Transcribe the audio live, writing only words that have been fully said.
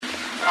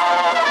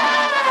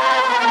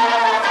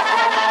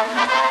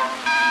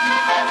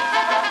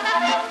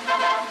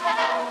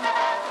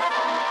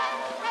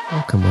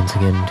welcome once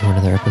again to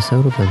another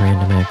episode of the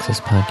Random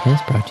Access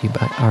Podcast, brought to you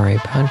by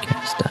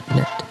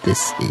rapodcast.net.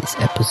 This is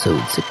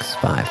episode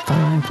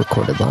 655,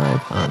 recorded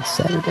live on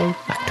Saturday,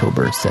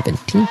 October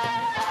 17th,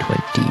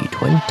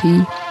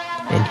 2020.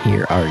 And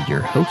here are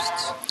your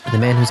hosts. The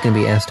man who's going to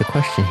be asked a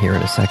question here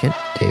in a second,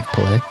 Dave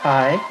Pillay.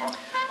 Hi.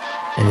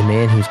 And the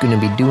man who's going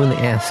to be doing the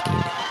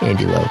asking,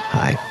 Andy Lowe.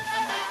 Hi.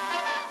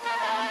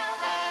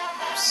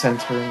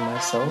 Centering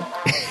myself.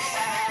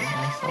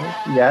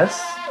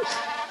 Yes.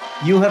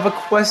 You have a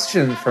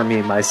question for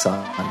me, my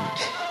son.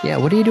 Yeah,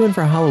 what are you doing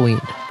for Halloween?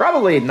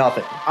 Probably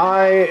nothing.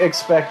 I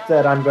expect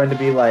that I'm going to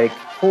be,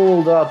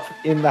 holed up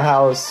in the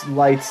house,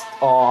 lights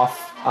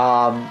off.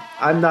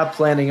 I'm not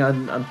planning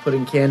on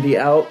putting candy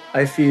out.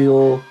 I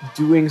feel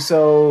doing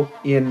so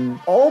in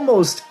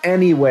almost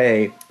any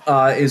way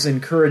is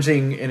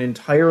encouraging an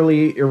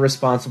entirely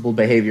irresponsible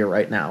behavior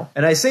right now.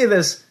 And I say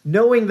this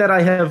knowing that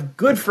I have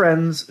good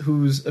friends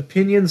whose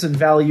opinions and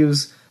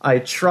values I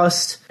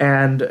trust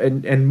and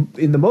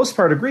in the most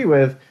part agree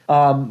with,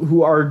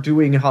 who are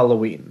doing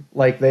Halloween.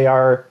 They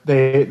are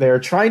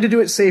trying to do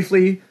it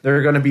safely.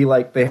 They're going to be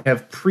they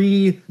have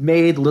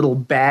pre-made little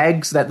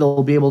bags that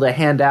they'll be able to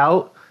hand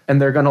out,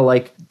 and they're going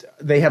to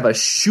they have a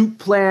shoot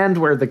planned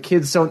where the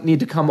kids don't need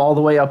to come all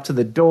the way up to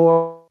the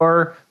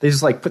door. They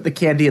just put the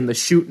candy in the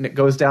chute and it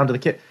goes down to the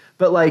kid.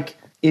 But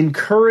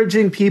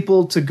encouraging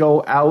people to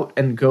go out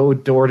and go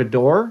door to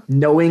door,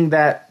 knowing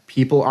that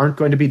people aren't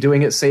going to be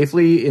doing it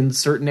safely in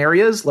certain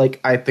areas,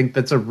 I think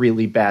that's a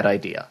really bad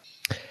idea.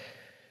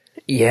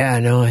 Yeah,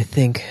 no, I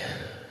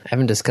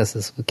haven't discussed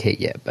this with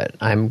Kate yet, but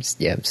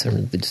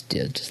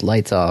just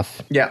lights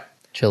off. Yeah.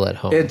 Chill at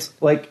home. It's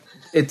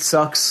it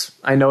sucks.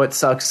 I know it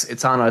sucks.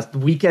 It's on a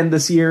weekend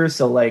this year,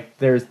 so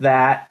there's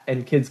that,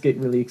 and kids get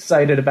really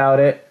excited about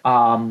it.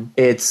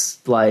 It's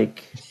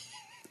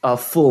a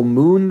full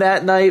moon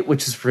that night,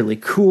 which is really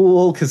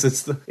cool because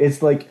it's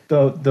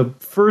the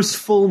first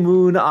full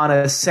moon on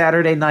a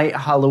Saturday night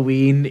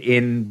Halloween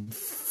in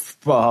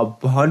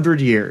 100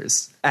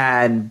 years,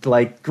 and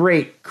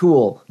great,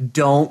 cool.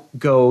 Don't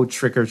go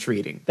trick or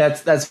treating.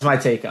 That's my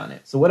take on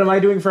it. So what am I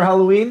doing for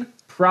Halloween?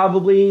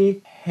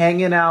 Probably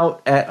hanging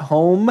out at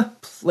home,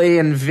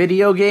 playing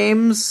video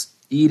games,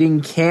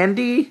 eating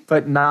candy,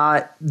 but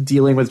not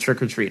dealing with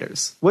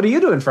trick-or-treaters. What are you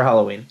doing for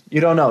Halloween?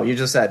 You don't know. You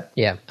just said.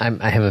 Yeah,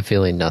 I have a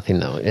feeling nothing,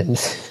 though.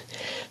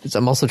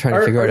 I'm also trying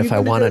to figure out if I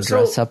want to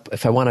dress up.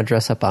 If I want to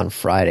dress up on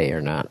Friday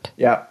or not.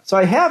 Yeah. So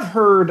I have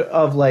heard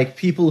of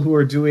people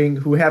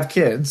who have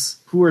kids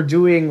who are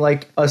doing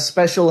a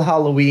special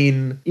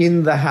Halloween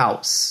in the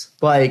house.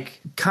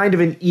 Kind of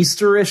an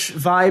Easterish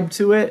vibe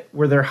to it,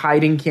 where they're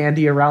hiding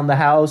candy around the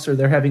house, or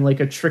they're having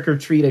a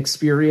trick-or-treat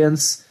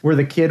experience where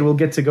the kid will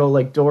get to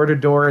go door to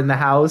door in the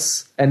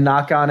house and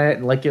knock on it,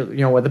 and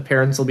where the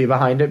parents will be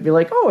behind it and be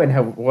oh,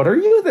 and what are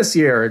you this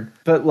year?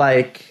 But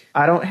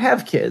I don't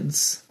have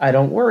kids. I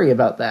don't worry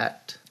about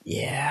that.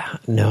 Yeah,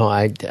 no,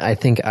 I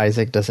think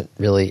Isaac doesn't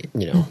really,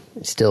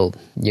 still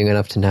young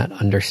enough to not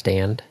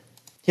understand.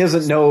 He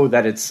doesn't know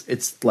that it's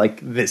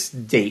this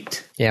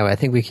date. Yeah, I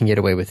think we can get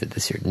away with it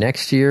this year.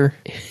 Next year,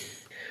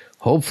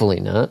 hopefully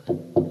not.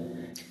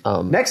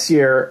 Next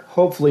year,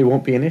 hopefully,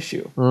 won't be an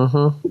issue.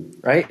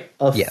 Mm-hmm. Right?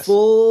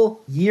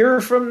 Full year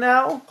from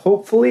now,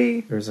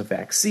 hopefully, there's a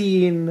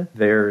vaccine.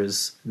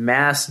 There's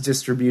mass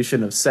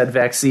distribution of said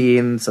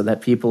vaccine so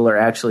that people are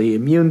actually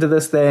immune to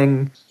this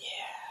thing.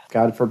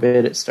 God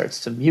forbid it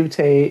starts to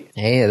mutate.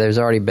 Hey, there's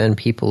already been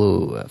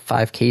people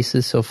 5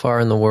 cases so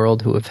far in the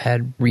world who have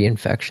had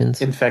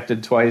reinfections.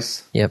 Infected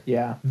twice. Yep.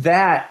 Yeah.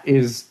 That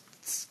is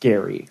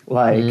scary.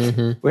 Wait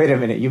a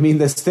minute. You mean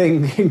this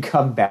thing can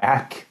come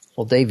back?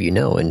 Well, Dave,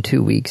 in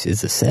 2 weeks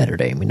is a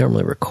Saturday, and we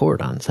normally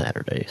record on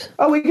Saturdays.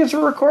 Oh, we get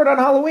to record on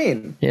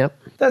Halloween. Yep.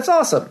 That's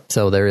awesome.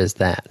 So there is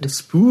that. A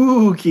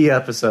spooky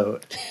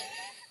episode.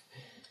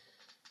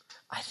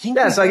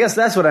 So I guess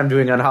that's what I'm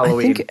doing on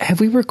Halloween. Have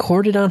we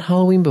recorded on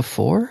Halloween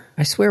before?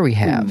 I swear we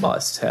have.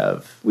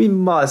 We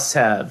must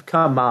have.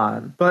 Come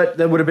on. But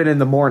that would have been in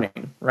the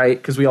morning, right?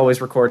 Because we always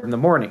record in the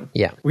morning.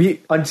 Yeah.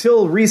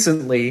 Until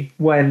recently,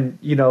 when,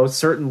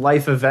 certain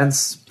life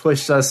events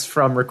pushed us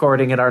from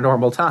recording at our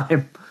normal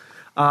time,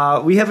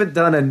 we haven't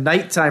done a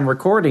nighttime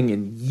recording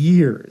in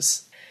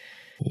years.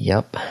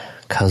 Yep.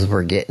 Because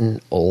we're getting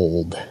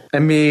old. I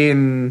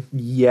mean,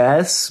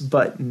 yes,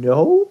 but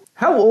no.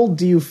 How old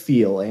do you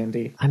feel,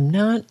 Andy? I'm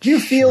not Do you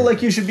feel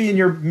like you should be in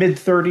your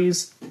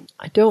mid-30s?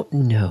 I don't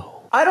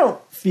know. I don't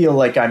feel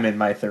like I'm in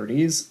my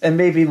 30s, and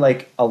maybe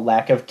a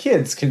lack of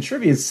kids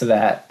contributes to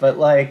that, but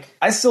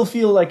I still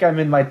feel like I'm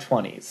in my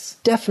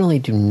 20s. Definitely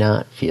do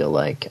not feel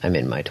like I'm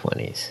in my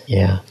 20s.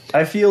 Yeah.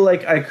 I feel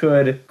like I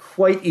could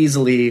quite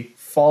easily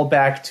fall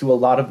back to a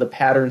lot of the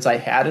patterns I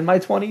had in my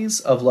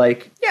 20s of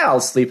I'll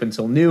sleep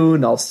until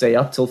noon, I'll stay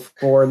up till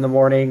 4 in the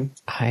morning.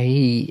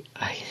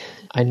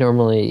 I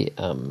normally,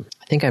 I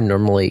think I'm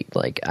normally,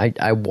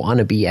 I want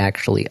to be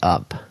actually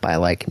up by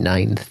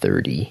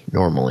 9:30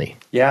 normally.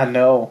 Yeah,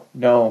 no,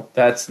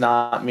 that's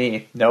not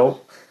me.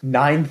 Nope.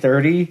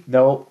 9:30?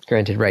 Nope.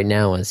 Granted, right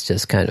now it's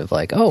just kind of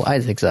oh,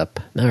 Isaac's up.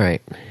 All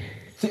right.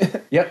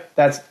 Yep,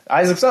 that's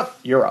Isaac's up.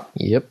 You're up.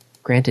 Yep.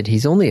 Granted,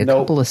 he's only a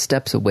Nope. couple of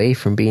steps away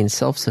from being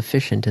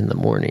self-sufficient in the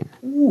morning.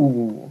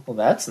 Ooh, well,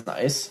 that's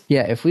nice.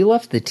 Yeah, if we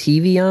left the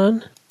TV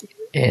on,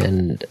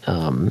 and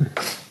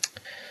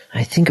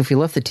I think if we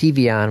left the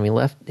TV on,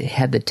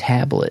 had the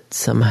tablet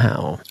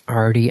somehow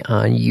already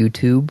on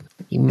YouTube,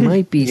 he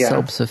might be Yeah.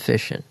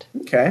 self-sufficient.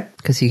 Okay.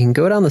 Because he can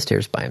go down the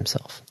stairs by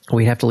himself.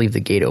 We'd have to leave the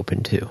gate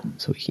open too,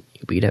 so he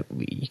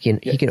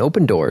can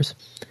open doors.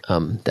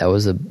 That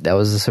was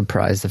a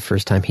surprise the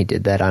first time he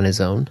did that on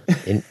his own.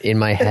 In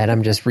my head,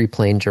 I'm just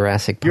replaying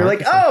Jurassic Park. You're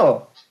like, It's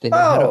oh,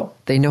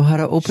 they know how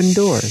to open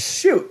doors.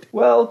 shoot.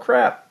 Well,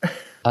 crap.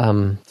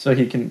 So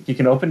he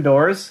can open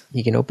doors.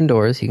 He can open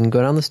doors. He can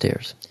go down the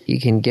stairs. He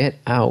can get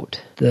out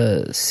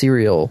the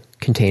cereal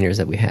containers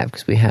that we have,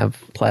 because we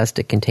have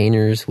plastic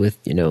containers with,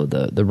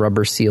 the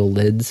rubber seal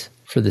lids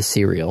for the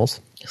cereals.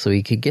 So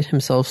he could get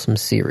himself some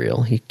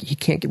cereal. He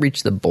can't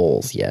reach the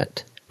bowls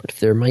yet. But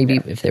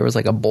if there was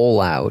like a bowl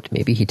out,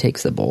 maybe he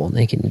takes the bowl and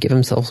they can give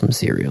himself some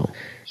cereal.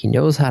 He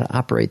knows how to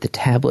operate the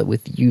tablet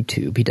with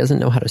YouTube. He doesn't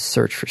know how to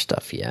search for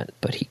stuff yet,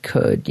 but he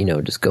could,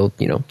 just go,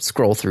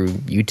 scroll through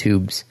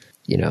YouTube's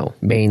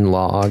main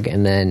log,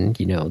 and then,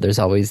 there's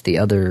always the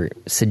other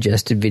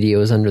suggested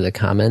videos under the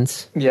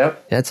comments.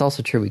 Yep. That's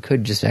also true. We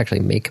could just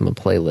actually make him a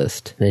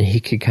playlist. Then he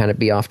could kind of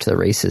be off to the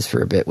races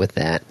for a bit with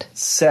that.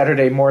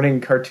 Saturday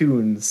morning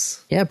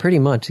cartoons. Yeah, pretty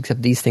much,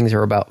 except these things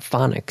are about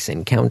phonics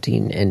and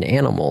counting and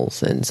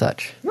animals and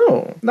such.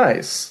 Oh,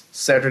 nice.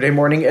 Saturday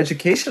morning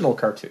educational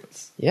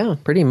cartoons. Yeah,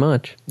 pretty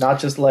much. Not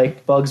just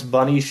like Bugs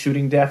Bunny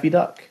shooting Daffy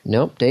Duck.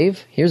 Nope,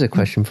 Dave, here's a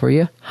question for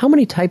you. How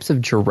many types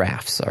of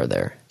giraffes are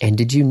there? And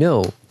did you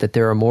know that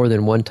there are more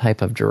than one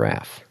type of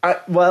giraffe?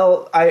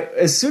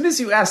 As soon as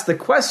you asked the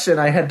question,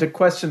 I had to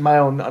question my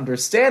own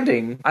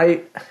understanding.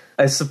 I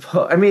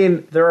suppose,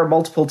 there are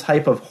multiple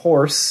type of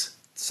horse,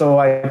 so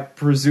I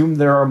presume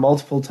there are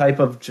multiple type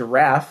of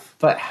giraffe,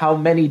 but how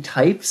many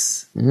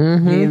types?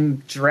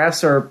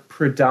 Giraffes are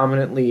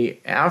predominantly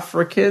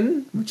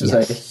African, which is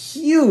a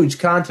huge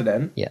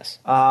continent. Yes.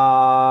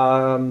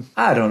 I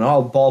don't know,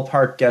 I'll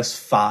ballpark guess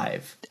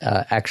 5.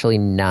 Actually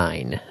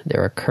 9.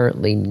 There are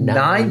currently 9.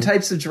 9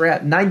 types of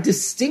giraffe, 9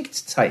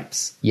 distinct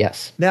types.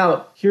 Yes.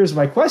 Now, here's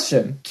my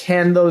question.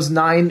 Can those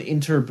 9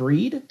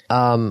 interbreed?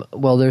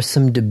 Well, there's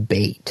some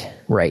debate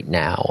right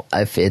now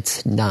if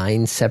it's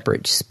 9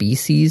 separate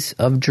species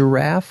of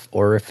giraffe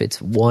or if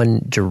it's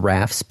one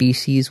giraffe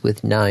species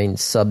with 9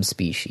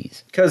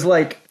 subspecies. Because,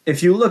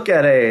 if you look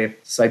at a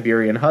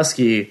Siberian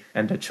Husky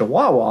and a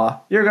Chihuahua,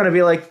 you're going to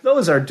be like,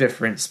 those are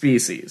different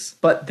species.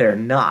 But they're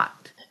not.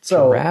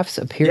 So, giraffes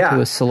appear to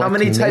have selected how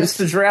many types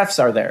of giraffes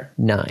are there?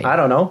 9. I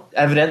don't know.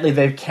 Evidently,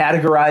 they've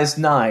categorized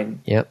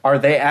 9. Yep. Are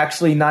they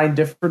actually 9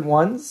 different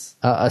ones?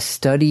 A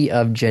study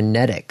of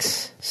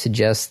genetics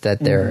suggests that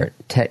there are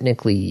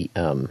technically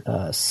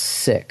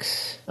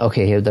 6.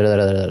 Okay, here,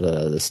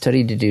 the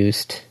study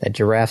deduced that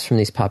giraffes from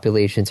these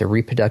populations are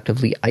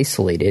reproductively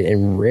isolated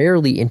and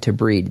rarely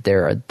interbreed.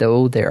 There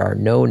are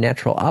no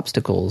natural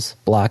obstacles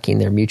blocking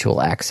their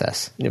mutual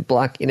access.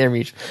 Blocking their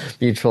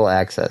mutual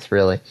access,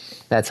 really.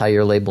 That's how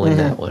you're labeling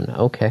that one.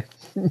 Okay.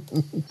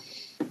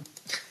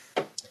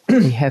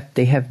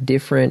 They have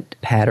different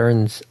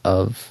patterns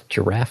of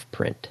giraffe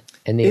print.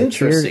 And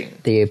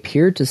they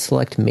appear to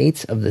select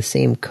mates of the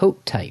same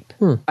coat type.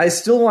 I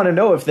still want to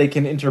know if they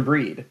can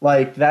interbreed.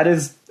 That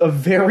is a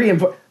very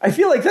important... I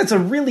feel like that's a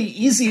really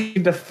easy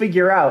to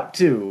figure out,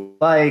 too.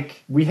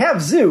 We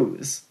have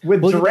zoos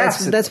with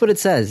giraffes. That's what it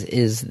says,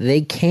 is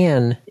they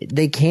can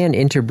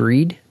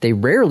interbreed. They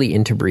rarely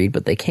interbreed,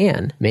 but they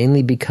can.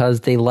 Mainly because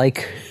they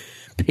like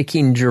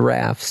picking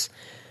giraffes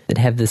that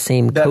have the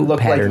same coat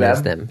pattern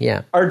as them.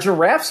 Yeah. Are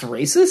giraffes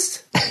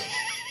racist?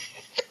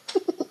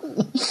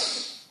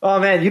 Oh,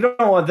 man, you don't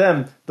want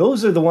them.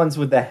 Those are the ones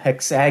with the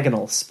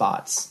hexagonal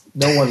spots.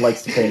 No one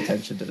likes to pay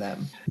attention to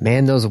them.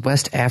 Man, those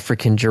West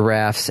African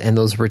giraffes and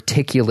those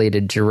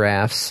reticulated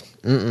giraffes.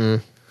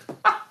 I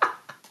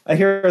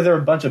hear there are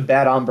a bunch of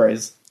bad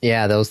hombres.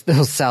 Yeah, those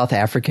South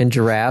African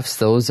giraffes,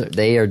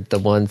 they are the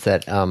ones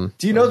that...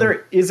 Do you know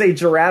there is a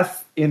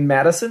giraffe in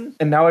Madison?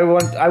 And now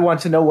I want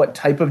to know what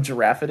type of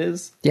giraffe it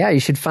is. Yeah, you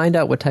should find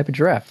out what type of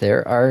giraffe.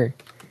 There are...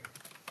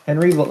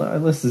 Henry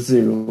List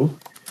Zoo.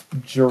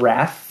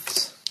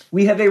 Giraffes.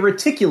 We have a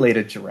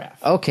reticulated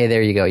giraffe. Okay,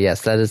 there you go.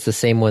 Yes, that is the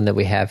same one that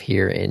we have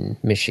here in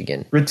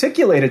Michigan.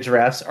 Reticulated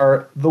giraffes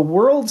are the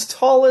world's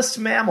tallest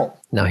mammal.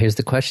 Now, here's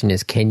the question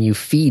is, can you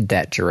feed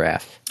that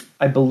giraffe?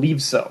 I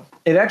believe so.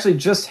 It actually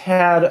just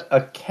had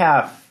a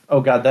calf.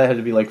 Oh, God, that had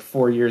to be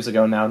 4 years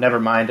ago now.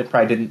 Never mind. It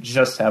probably didn't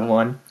just have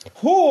one.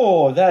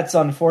 Oh, that's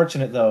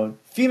unfortunate, though.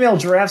 Female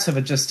giraffes have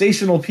a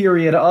gestational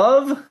period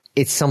of...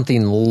 It's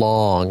something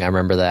long. I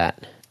remember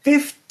that.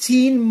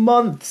 15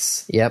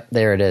 months. Yep,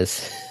 there it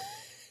is.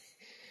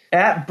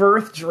 At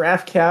birth,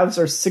 giraffe calves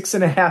are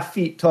 6.5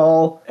 feet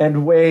tall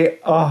and weigh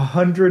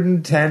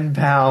 110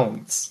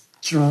 pounds.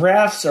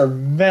 Giraffes are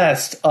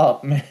messed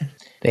up, man.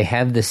 They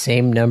have the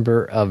same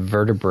number of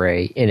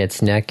vertebrae in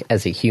its neck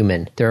as a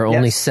human. There are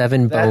only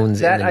 7 bones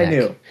in the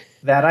neck.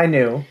 That I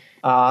knew.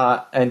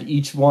 and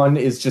each one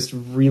is just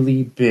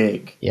really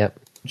big. Yep.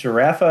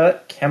 Giraffa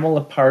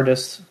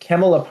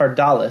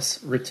camelopardalis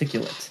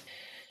reticulate.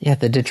 Yeah,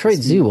 the Detroit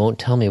Zoo won't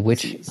tell me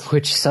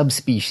which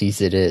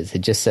subspecies it is. It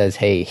just says,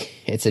 hey,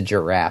 it's a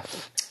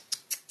giraffe.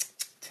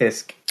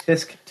 Tisk,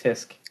 tisk,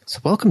 tisk. So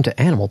welcome to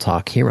Animal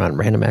Talk here on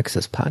Random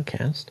Access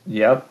Podcast.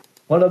 Yep.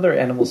 What other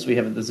animals do we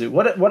have at the zoo?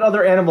 What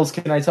other animals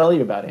can I tell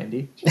you about,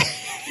 Andy?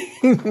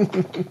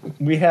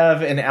 We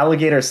have an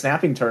alligator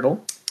snapping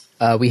turtle.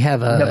 We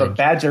have a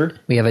badger.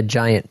 We have a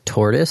giant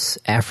tortoise,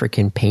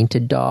 African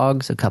painted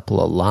dogs, a couple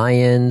of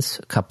lions,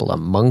 a couple of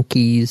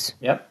monkeys.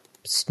 Yep.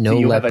 Snow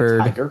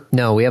leopard. Have a tiger?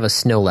 No, we have a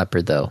snow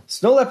leopard, though.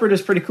 Snow leopard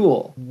is pretty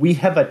cool. We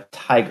have a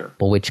tiger.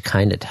 Well, which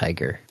kind of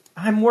tiger?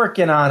 I'm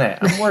working on it.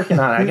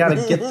 I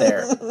gotta get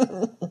there.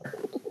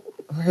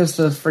 Where's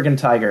the friggin'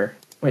 tiger?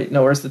 Wait,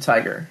 no, where's the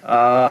tiger?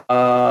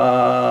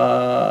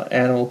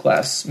 Animal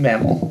class,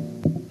 mammal.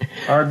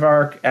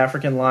 Aardvark,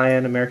 African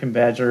lion, American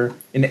badger,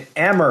 an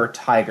Amur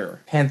tiger,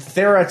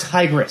 Panthera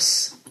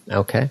tigris.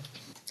 Okay.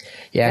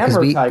 Yeah,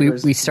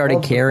 because we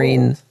started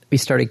carrying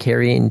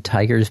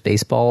Tigers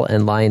baseball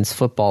and Lions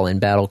football in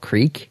Battle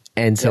Creek.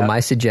 And so my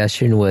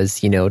suggestion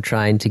was,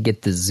 trying to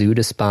get the zoo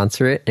to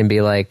sponsor it and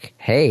be like,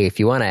 hey, if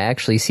you want to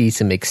actually see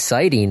some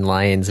exciting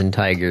lions and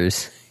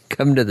tigers,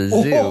 come to the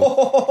zoo.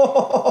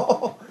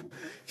 Oh,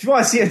 if you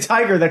want to see a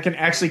tiger that can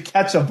actually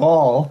catch a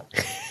ball.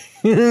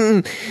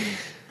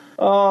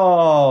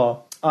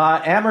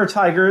 Amur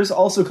tigers,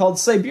 also called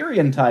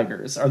Siberian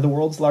tigers, are the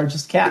world's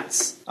largest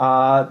cats.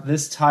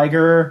 This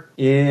tiger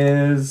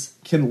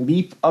can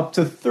leap up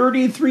to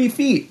 33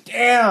 feet.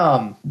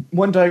 Damn!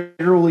 One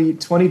tiger will eat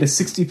 20 to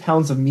 60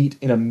 pounds of meat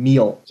in a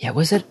meal. Yeah,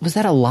 was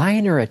that a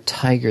lion or a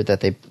tiger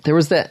there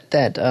was that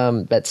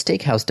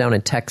steakhouse down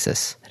in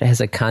Texas that has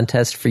a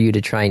contest for you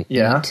to try and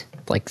eat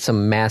like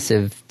some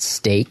massive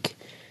steak.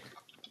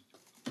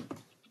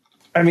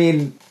 I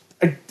mean,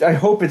 I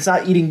hope it's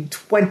not eating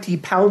 20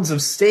 pounds of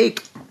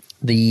steak.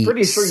 The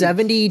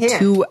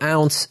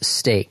 72-ounce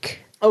steak.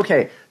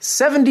 Okay,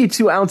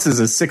 72 ounces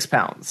is 6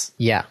 pounds.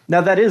 Yeah. Now,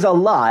 that is a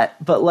lot,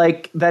 but,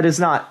 that is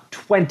not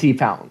 20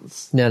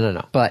 pounds.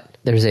 No. But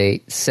there's a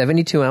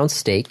 72-ounce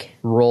steak,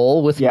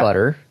 roll with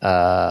butter,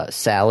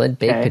 salad,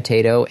 baked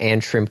potato,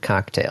 and shrimp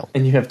cocktail.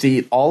 And you have to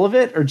eat all of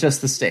it or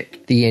just the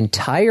steak? The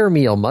entire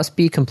meal must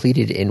be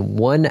completed in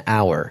 1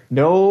 hour.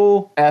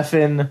 No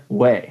effing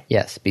way.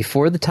 Yes.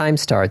 Before the time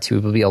starts, you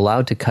will be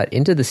allowed to cut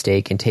into the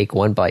steak and take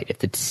one bite. If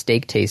the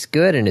steak tastes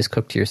good and is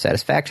cooked to your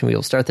satisfaction, we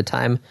will start the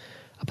time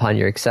upon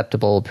your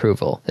acceptable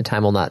approval. The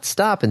time will not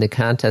stop and the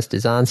contest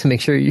is on, so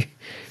make sure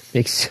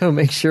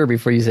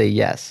before you say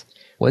yes.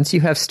 Once you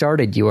have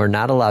started, you are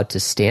not allowed to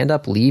stand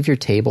up, leave your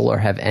table, or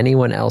have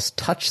anyone else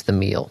touch the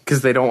meal.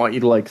 Because they don't want you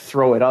to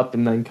throw it up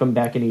and then come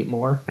back and eat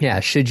more? Yeah,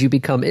 should you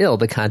become ill,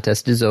 the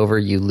contest is over,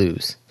 you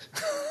lose.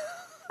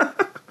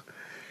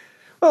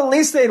 Well, at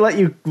least they let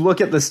you look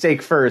at the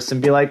steak first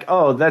and be like,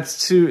 oh,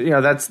 that's too,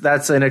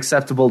 that's an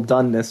acceptable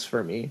doneness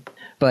for me.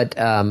 But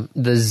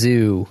the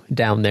zoo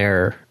down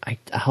there, I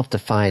have to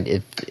find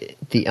if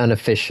the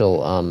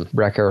unofficial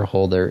record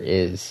holder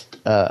is,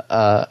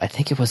 I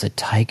think it was a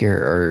tiger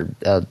or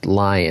a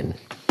lion.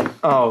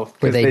 Oh,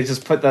 because they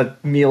just put the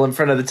meal in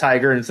front of the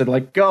tiger and said,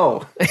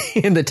 go.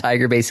 And the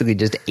tiger basically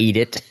just ate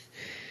it.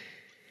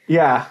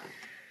 Yeah.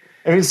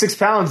 I mean, 6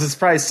 pounds is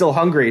probably still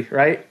hungry,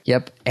 right?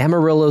 Yep.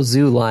 Amarillo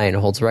Zoo lion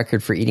holds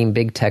record for eating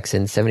Big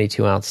Texan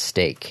 72-ounce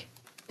steak.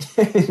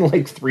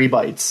 In 3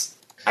 bites.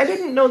 I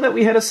didn't know that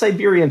we had a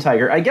Siberian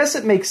tiger. I guess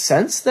it makes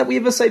sense that we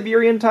have a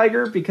Siberian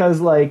tiger because,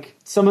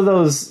 some of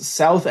those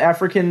South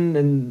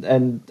African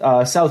and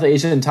South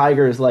Asian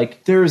tigers,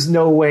 there's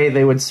no way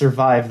they would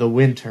survive the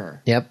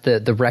winter. Yep,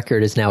 the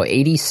record is now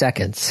 80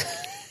 seconds.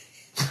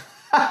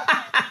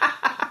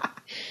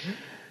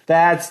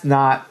 That's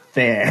not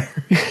fair.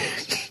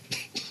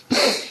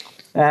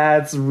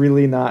 That's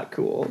really not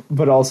cool,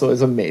 but also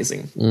is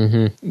amazing.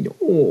 Mm-hmm.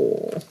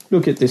 Oh,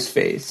 look at this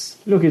face.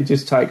 Look at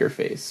this tiger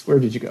face. Where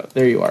did you go?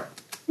 There you are.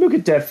 Look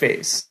at that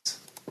face.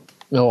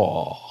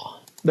 Oh.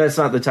 That's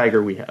not the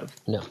tiger we have.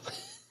 No.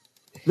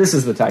 This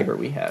is the tiger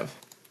we have.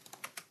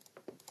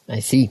 I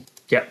see.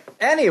 Yep.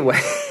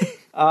 Anyway,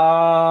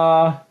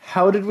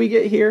 how did we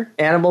get here?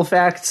 Animal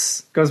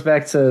facts goes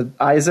back to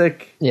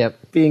Isaac.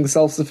 Yep. Being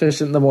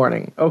self-sufficient in the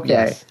morning. Okay.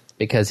 Yes.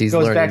 Because he's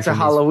goes learning back to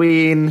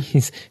Halloween.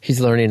 He's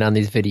learning on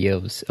these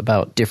videos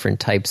about different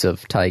types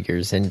of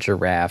tigers and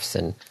giraffes,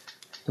 and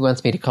he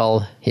wants me to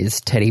call his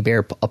teddy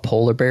bear a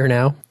polar bear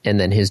now, and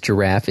then his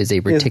giraffe is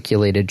a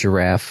reticulated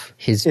giraffe.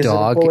 His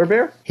dog, it a polar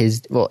bear?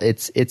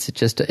 It's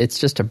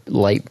just a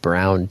light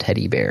brown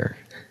teddy bear,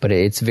 but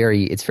it's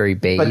very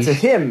beige. But to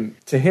him,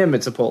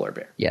 it's a polar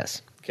bear.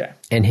 Yes. Okay.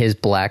 And his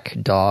black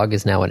dog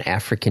is now an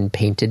African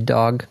painted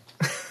dog.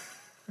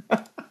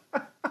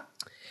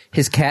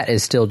 His cat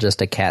is still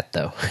just a cat,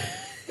 though.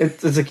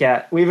 It's a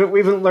cat. We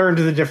haven't learned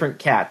the different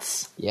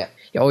cats. Yeah.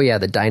 Oh, yeah.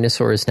 The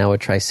dinosaur is now a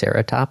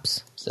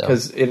Triceratops.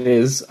 Because it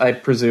is, I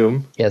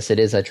presume. Yes, it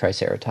is a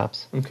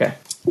Triceratops. Okay.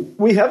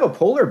 We have a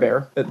polar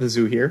bear at the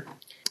zoo here.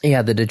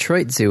 Yeah, the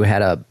Detroit Zoo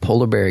had a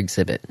polar bear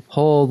exhibit.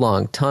 Whole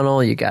long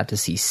tunnel. You got to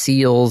see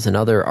seals and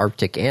other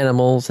Arctic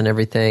animals and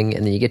everything.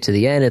 And then you get to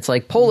the end, it's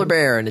like polar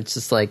bear, and it's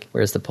just like,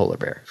 where's the polar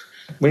bear?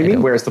 What do you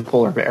mean? Where's the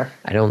polar bear?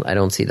 I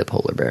don't see the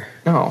polar bear.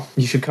 No,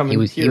 you should come.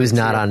 He was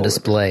not on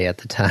display at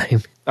the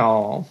time.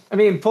 Oh, I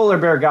mean, polar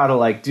bear gotta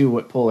like do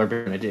what polar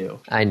bear gonna do.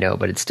 I know,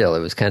 but it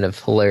was kind of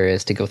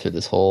hilarious to go through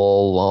this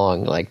whole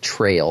long like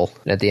trail,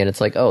 and at the end,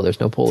 it's like, oh, there's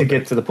no polar bear. To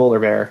get to the polar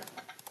bear,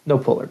 no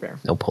polar bear.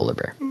 No polar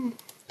bear.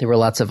 There were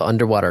lots of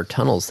underwater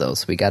tunnels, though,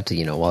 so we got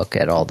to, walk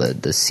at all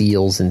the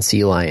seals and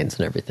sea lions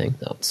and everything.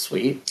 So.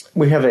 Sweet.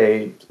 We have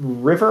a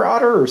river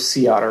otter or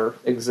sea otter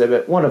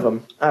exhibit. One of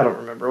them. I don't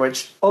remember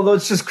which. Although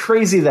it's just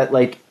crazy that,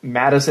 like,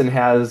 Madison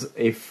has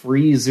a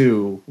free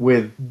zoo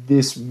with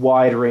this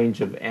wide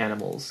range of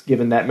animals,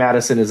 given that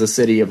Madison is a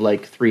city of,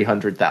 like,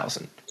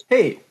 300,000.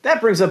 Hey,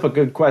 that brings up a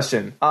good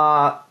question.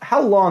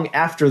 How long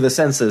after the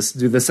census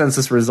do the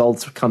census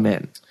results come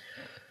in?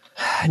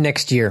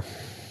 Next year.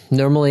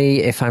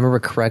 Normally, if I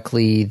remember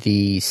correctly,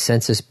 the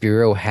Census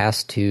Bureau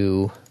has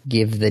to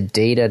give the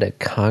data to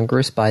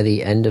Congress by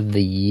the end of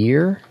the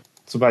year.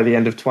 So by the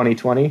end of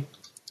 2020?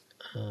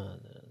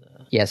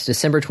 Yes,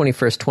 December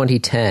 21st,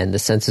 2010, the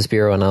Census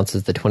Bureau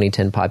announces the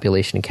 2010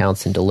 population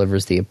counts and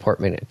delivers the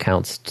apartment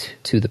accounts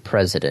to the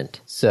president.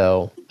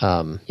 So,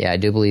 I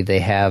do believe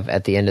they have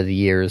at the end of the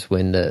years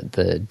when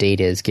the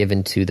data is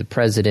given to the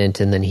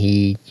president, and then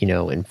he,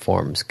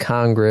 informs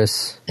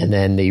Congress, and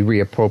then the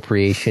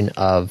reappropriation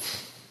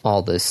of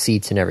all the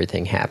seats and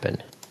everything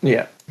happen.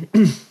 Yeah.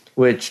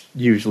 Which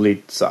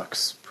usually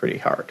sucks pretty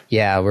hard.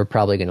 Yeah, we're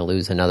probably going to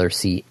lose another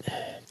seat.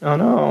 Oh,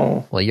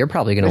 no. Well, you're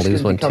probably going to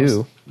lose one,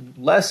 too.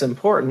 Less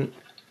important.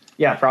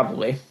 Yeah,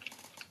 probably.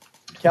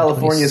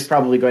 California is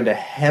probably going to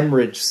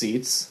hemorrhage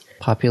seats.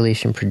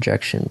 Population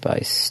projection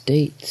by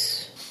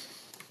states.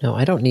 No,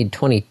 I don't need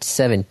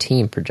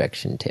 2017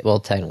 projection.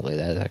 Well, technically,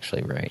 that's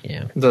actually right,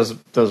 yeah. Those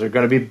are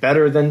going to be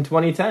better than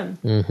 2010.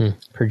 Mm-hmm.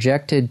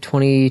 Projected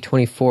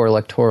 2024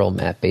 electoral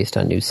map based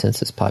on new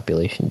census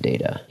population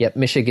data. Yep,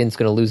 Michigan's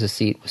going to lose a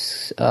seat.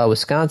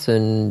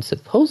 Wisconsin,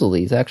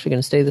 supposedly, is actually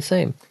going to stay the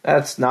same.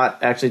 That's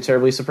not actually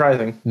terribly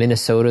surprising.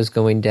 Minnesota's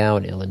going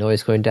down. Illinois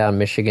is going down.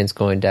 Michigan's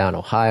going down.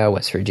 Ohio,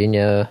 West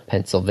Virginia,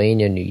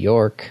 Pennsylvania, New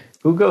York.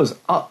 Who goes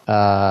up?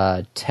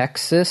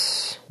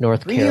 Texas,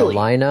 North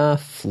Carolina,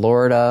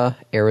 Florida,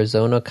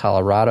 Arizona,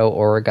 Colorado,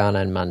 Oregon,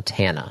 and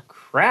Montana.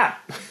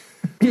 Crap.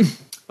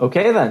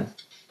 Okay, then.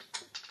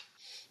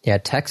 Yeah,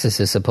 Texas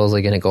is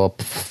supposedly going to go up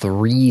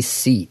 3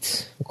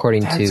 seats,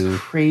 according to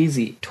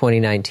crazy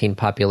 2019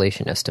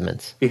 population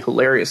estimates. It'd be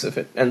hilarious if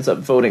it ends up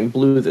voting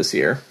blue this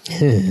year.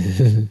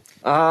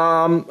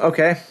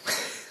 Okay.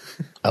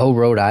 Oh,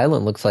 Rhode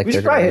Island looks like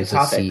they're going to lose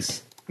a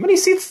seat. How many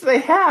seats do they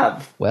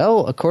have?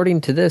 Well,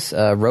 according to this,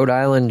 Rhode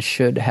Island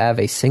should have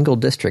a single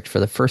district for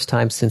the first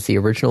time since the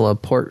original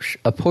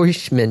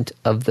apportionment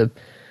that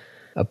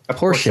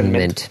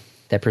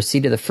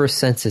preceded the first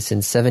census in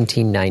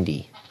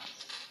 1790.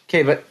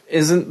 Okay, but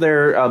isn't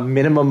there a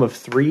minimum of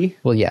 3?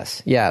 Well,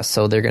 yes. Yeah,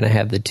 so they're going to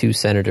have the 2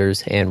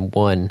 senators and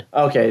 1.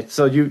 Okay,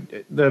 so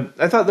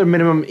I thought the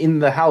minimum in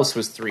the House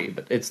was 3,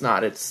 but it's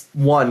not. It's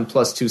 1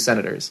 plus 2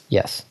 senators.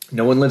 Yes.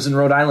 No one lives in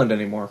Rhode Island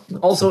anymore.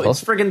 Also,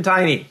 it's friggin'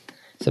 tiny.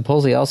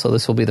 Supposedly, also,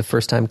 this will be the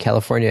first time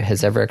California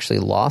has ever actually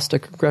lost a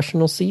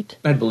congressional seat.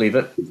 I'd believe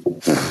it.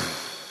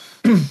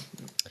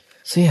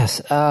 So,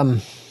 yes.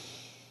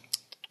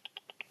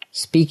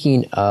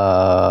 Speaking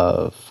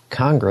of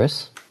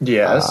Congress...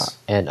 Yes.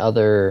 And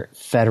other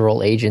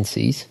federal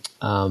agencies,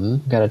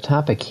 got a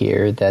topic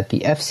here that the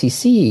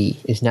FCC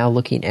is now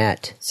looking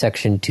at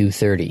Section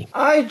 230.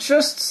 I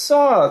just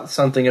saw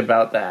something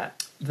about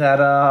that. That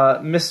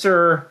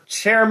Mr.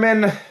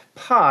 Chairman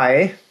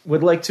Pai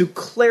would like to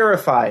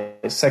clarify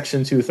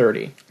Section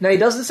 230. Now, he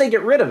doesn't say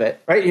get rid of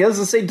it, right? He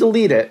doesn't say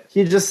delete it.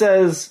 He just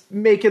says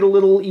make it a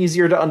little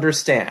easier to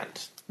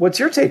understand. What's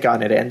your take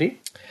on it, Andy?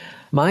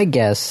 My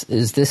guess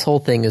is this whole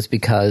thing is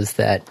because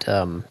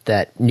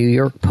that New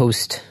York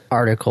Post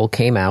article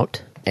came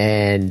out,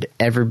 and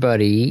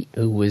everybody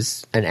who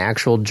was an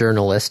actual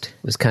journalist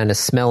was kind of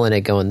smelling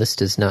it, going, this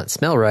does not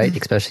smell right,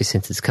 especially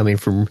since it's coming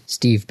from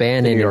Steve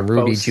Bannon and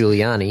Rudy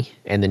Giuliani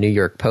and the New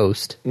York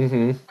Post.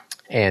 Mm-hmm.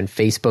 And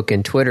Facebook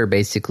and Twitter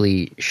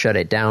basically shut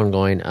it down,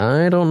 going,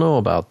 I don't know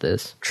about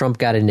this. Trump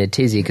got in a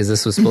tizzy because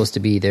this was supposed to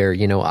be their,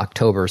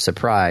 October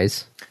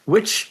surprise.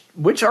 Which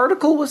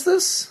article was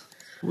this?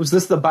 Was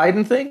this the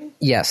Biden thing?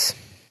 Yes.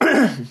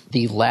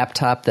 The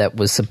laptop that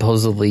was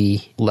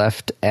supposedly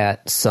left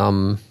at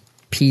some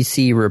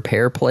PC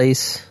repair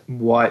place.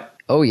 What?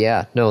 Oh,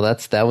 yeah. No,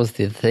 that was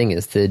the thing,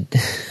 is the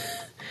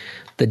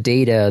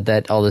data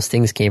that all those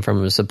things came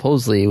from was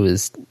supposedly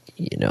was,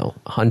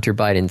 Hunter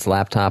Biden's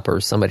laptop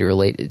or somebody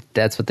related.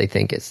 That's what they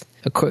think is.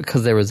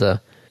 Because there was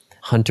a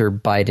Hunter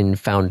Biden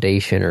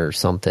Foundation or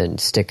something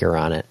sticker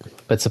on it.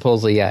 But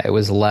supposedly, yeah, it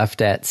was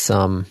left at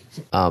some...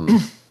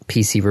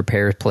 PC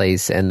repair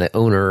place, and the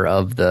owner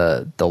of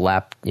the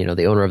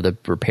owner of the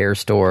repair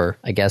store,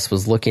 I guess,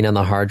 was looking on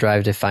the hard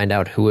drive to find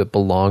out who it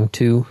belonged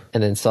to,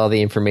 and then saw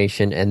the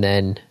information and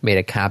then made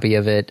a copy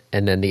of it,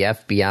 and then the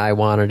FBI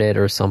wanted it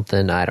or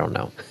something. I don't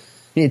know.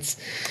 It's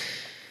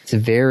a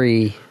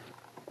very...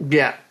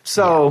 Yeah.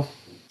 So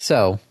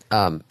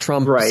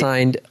Trump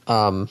signed.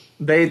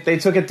 They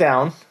took it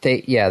down.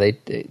 They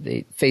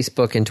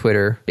Facebook and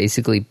Twitter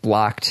basically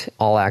blocked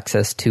all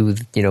access to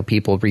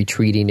people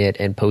retweeting it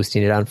and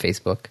posting it on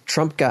Facebook.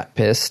 Trump got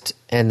pissed,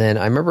 and then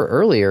I remember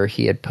earlier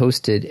he had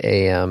posted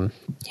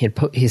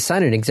he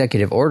signed an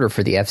executive order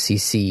for the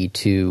FCC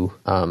to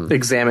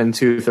examine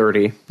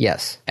 230.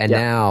 Yes, and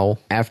now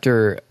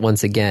after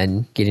once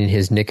again getting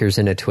his knickers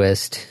in a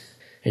twist,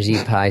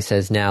 Ajit Pai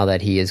says now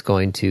that he is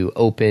going to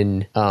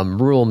open the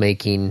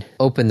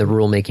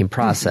rulemaking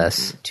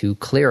process to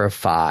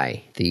clarify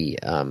the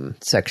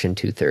Section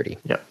 230.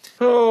 Yep.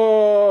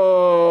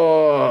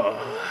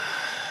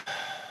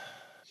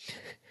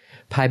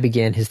 Pai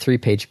began his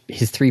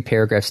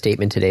three-paragraph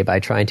statement today by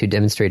trying to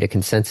demonstrate a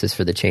consensus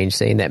for the change,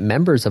 saying that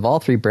members of all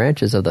three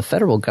branches of the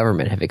federal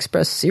government have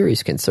expressed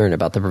serious concern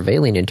about the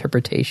prevailing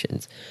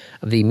interpretations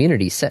of the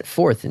immunity set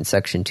forth in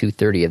Section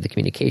 230 of the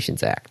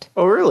Communications Act.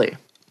 Oh, really?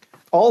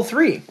 All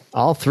three?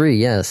 All three,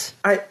 yes.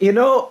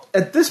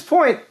 At this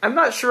point, I'm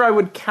not sure I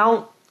would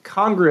count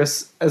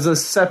Congress as a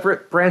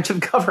separate branch of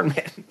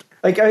government.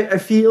 I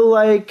feel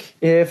like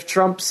if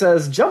Trump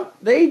says jump,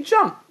 they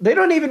jump. They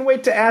don't even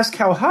wait to ask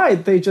how high,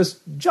 they just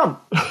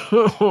jump.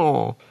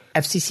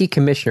 FCC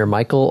Commissioner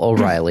Michael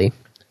O'Reilly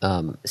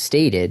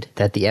stated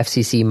that the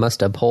FCC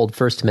must uphold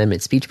First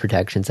Amendment speech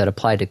protections that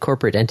apply to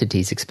corporate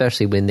entities,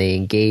 especially when they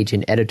engage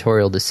in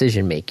editorial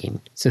decision-making.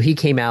 So he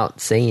came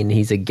out saying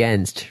he's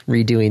against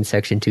redoing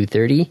Section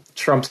 230.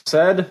 Trump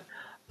said,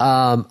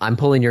 I'm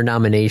pulling your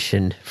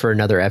nomination for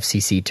another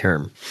FCC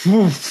term.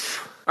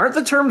 Aren't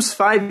the terms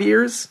 5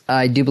 years?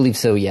 I do believe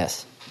so,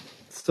 yes.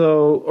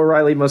 So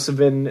O'Reilly must have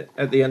been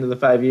at the end of the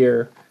 5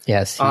 year.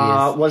 Yes, he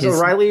is. Was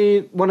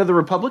O'Reilly one of the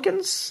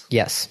Republicans?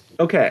 Yes.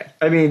 Okay.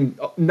 I mean,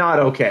 not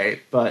okay,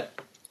 but...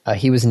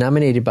 he was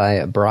nominated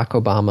by Barack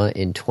Obama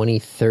in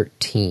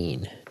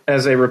 2013.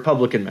 As a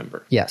Republican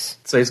member? Yes.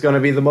 So he's going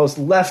to be the most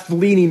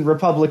left-leaning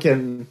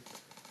Republican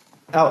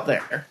out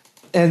there.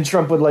 And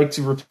Trump would like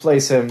to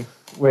replace him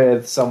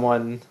with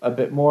someone a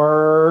bit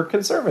more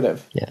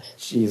conservative. Yes.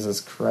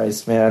 Jesus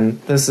Christ, man.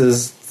 This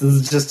is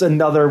just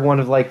another one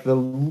of the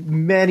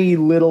many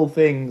little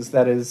things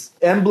that is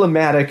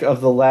emblematic of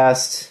the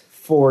last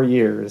 4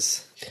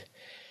 years.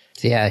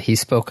 Yeah, he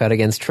spoke out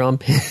against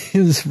Trump.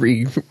 His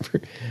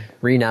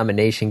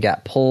renomination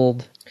got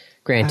pulled.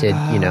 Granted,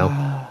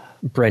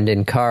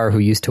 Brendan Carr, who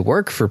used to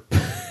work for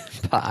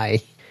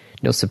Pai,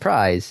 no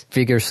surprise,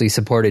 vigorously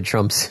supported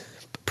Trump's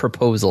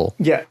proposal.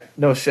 Yeah,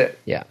 no shit.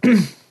 Yeah.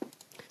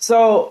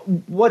 So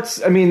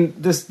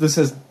this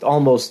has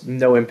almost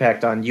no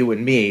impact on you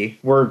and me.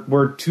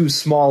 We're too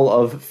small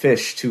of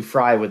fish to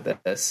fry with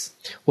this.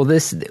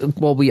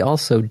 Well, we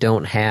also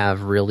don't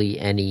have really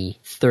any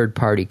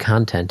third-party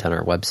content on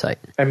our website.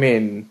 I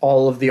mean,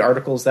 all of the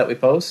articles that we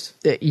post?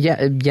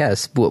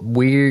 Yes. But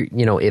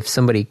if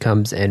somebody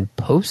comes and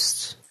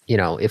posts,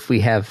 if we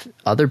have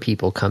other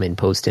people come and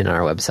post in our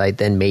website,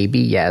 then maybe,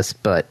 yes,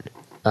 but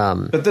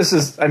this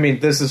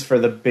is for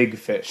the big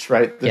fish,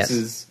 right? This yes.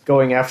 is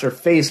going after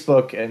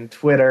Facebook and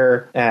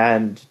Twitter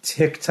and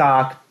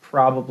TikTok,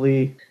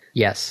 probably.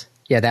 Yes.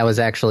 Yeah, that was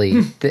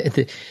actually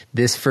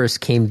this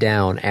first came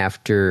down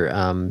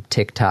after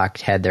TikTok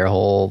had their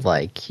whole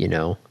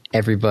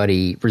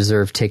everybody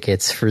reserve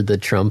tickets for the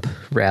Trump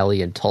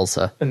rally in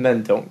Tulsa, and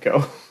then don't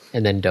go.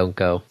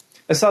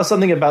 I saw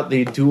something about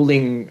the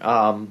dueling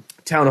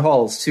town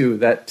halls too,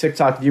 that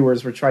TikTok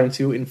viewers were trying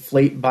to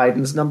inflate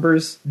Biden's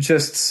numbers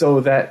just so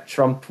that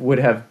Trump would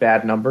have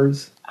bad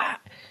numbers.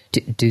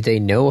 Do they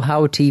know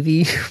how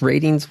TV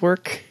ratings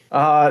work?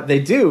 They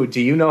do.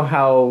 Do you know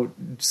how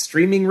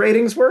streaming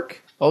ratings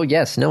work? Oh,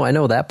 yes. No, I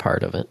know that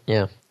part of it.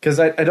 Yeah. Because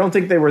I don't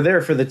think they were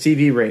there for the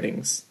TV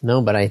ratings.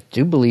 No, but I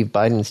do believe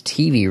Biden's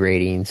TV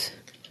ratings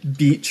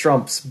beat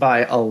Trump's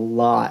by a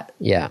lot.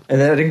 Yeah.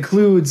 And that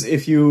includes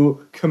if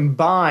you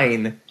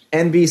combine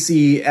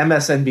NBC,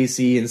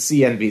 MSNBC, and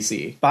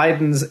CNBC.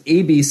 Biden's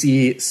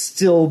ABC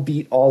still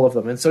beat all of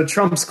them. And so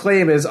Trump's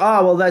claim is,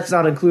 that's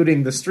not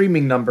including the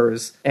streaming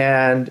numbers.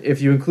 And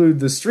if you include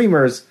the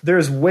streamers,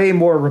 there's way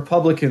more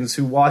Republicans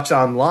who watch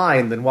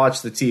online than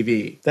watch the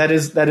TV. That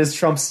is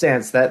Trump's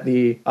stance, that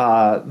the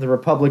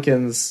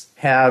Republicans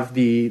have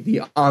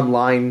the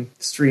online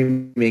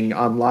streaming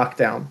on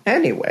lockdown.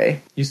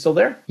 Anyway, you still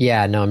there?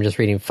 Yeah, no, I'm just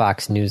reading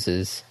Fox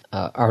News's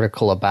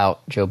article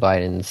about Joe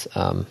Biden's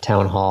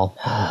town hall.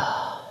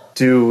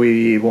 Do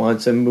we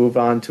want to move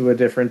on to a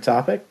different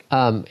topic?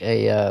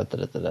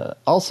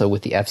 Also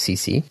with the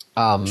FCC.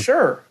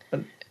 Sure.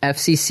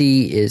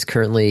 FCC is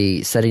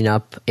currently setting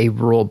up a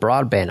rural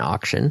broadband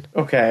auction.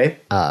 Okay.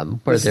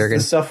 Where they're going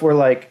to stuff where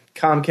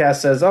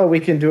Comcast says,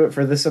 we can do it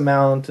for this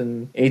amount,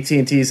 and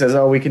AT&T says,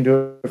 we can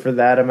do it for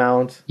that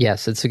amount.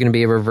 Yes, it's going to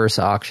be a reverse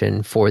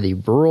auction for the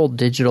Rural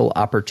Digital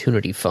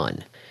Opportunity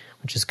Fund,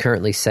 which is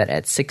currently set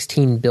at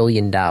 $16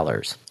 billion.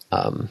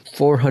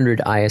 400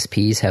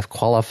 ISPs have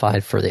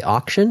qualified for the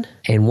auction,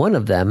 and one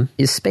of them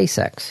is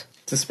SpaceX.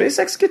 Does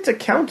SpaceX get to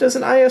count as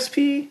an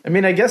ISP? I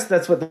mean, I guess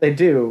that's what they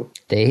do.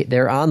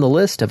 They're on the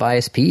list of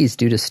ISPs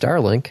due to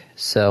Starlink,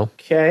 so...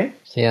 Okay.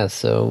 Yeah,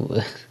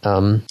 so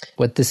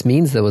what this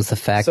means, though, is the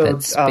fact that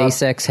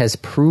SpaceX has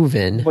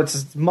proven...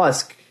 What's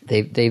Musk?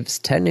 They've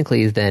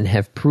technically then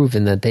have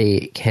proven that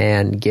they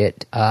can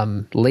get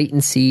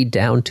latency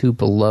down to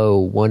below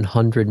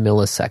 100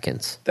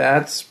 milliseconds.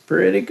 That's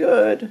pretty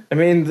good. I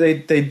mean, they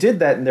did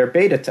that in their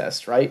beta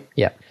test, right?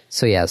 Yeah.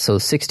 So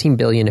 $16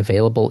 billion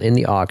available in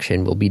the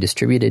auction will be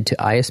distributed to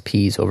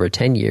ISPs over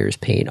 10 years,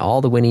 paying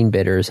all the winning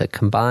bidders a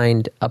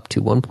combined up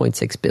to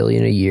 $1.6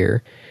 billion a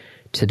year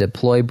to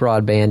deploy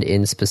broadband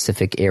in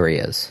specific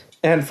areas.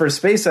 And for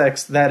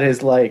SpaceX, that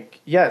is like,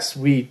 yes,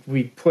 we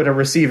put a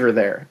receiver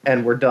there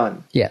and we're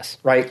done. Yes.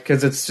 Right?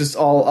 Because it's just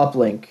all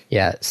uplink.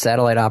 Yeah.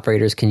 Satellite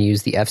operators can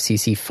use the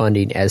FCC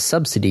funding as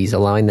subsidies,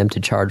 allowing them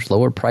to charge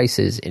lower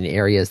prices in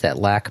areas that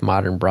lack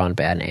modern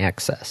broadband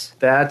access.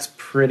 That's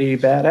pretty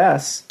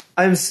badass.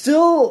 I'm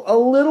still a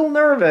little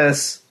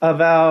nervous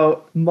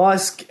about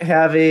Musk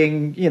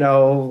having,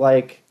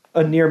 like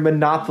a near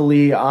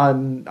monopoly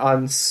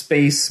on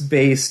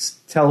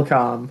space-based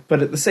telecom.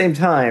 But at the same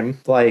time,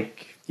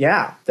 like...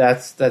 Yeah,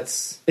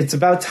 it's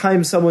about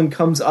time someone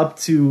comes up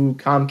to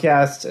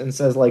Comcast and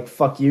says, like,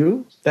 fuck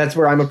you. That's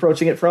where I'm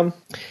approaching it from.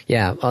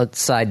 Yeah,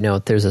 side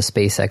note, there's a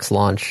SpaceX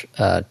launch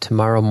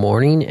tomorrow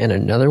morning and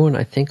another one,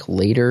 I think,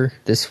 later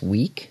this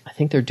week. I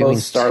think they're doing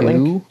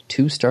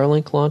two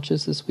Starlink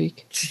launches this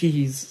week.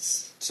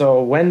 Jesus.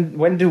 So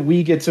when do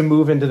we get to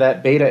move into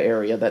that beta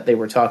area that they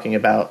were talking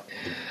about?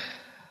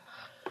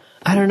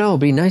 I don't know.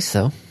 It'd be nice,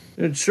 though.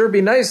 It'd sure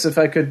be nice if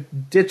I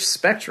could ditch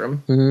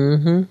Spectrum.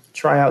 Mm-hmm.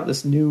 Try out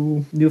this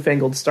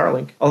newfangled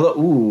Starlink.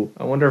 Although,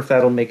 I wonder if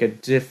that'll make a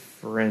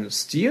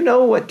difference. Do you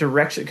know what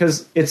direction?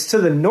 Because it's to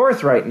the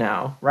north right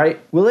now, right?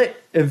 Will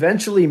it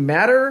eventually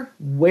matter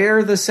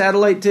where the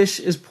satellite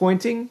dish is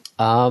pointing?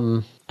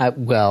 I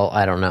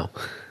don't know.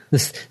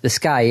 The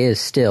sky is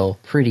still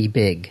pretty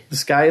big. The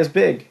sky is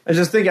big. I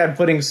just think I'm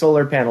putting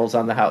solar panels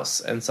on the house,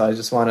 and so I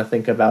just want to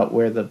think about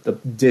where the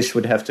dish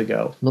would have to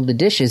go. Well, the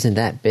dish isn't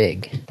that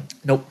big.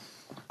 Nope.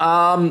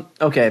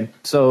 Okay,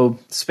 so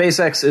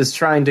SpaceX is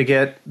trying to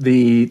get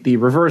the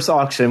reverse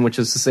auction, which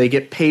is to say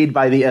get paid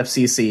by the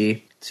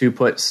FCC to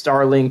put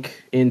Starlink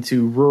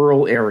into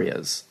rural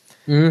areas.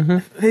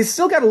 Mm-hmm. They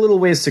still got a little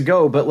ways to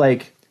go, but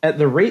like at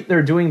the rate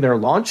they're doing their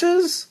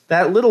launches,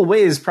 that little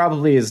ways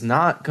probably is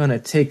not going to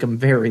take them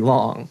very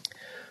long.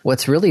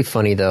 What's really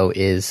funny, though,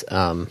 is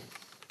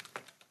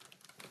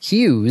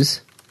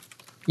Hughes,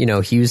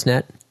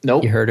 HughesNet?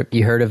 Nope.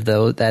 You heard of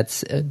those?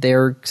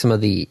 They're some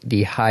of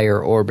the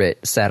higher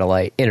orbit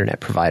satellite internet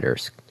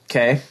providers.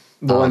 Okay.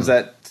 The ones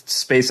that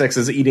SpaceX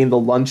is eating the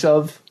lunch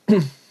of?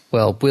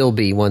 Well, will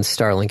be once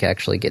Starlink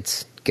actually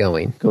gets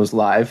going. Goes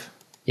live.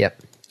 Yep.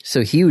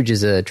 So Hughes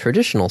is a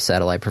traditional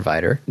satellite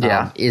provider.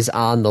 Yeah. Is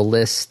on the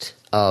list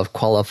of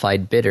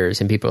qualified bidders,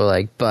 and people are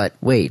like, but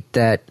wait,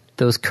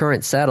 those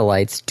current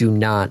satellites do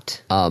not...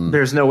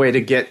 There's no way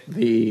to get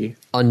the...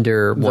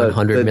 Under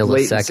 100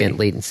 millisecond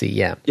latency.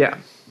 Yeah. Yeah.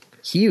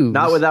 Hughes...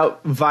 Not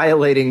without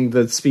violating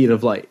the speed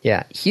of light.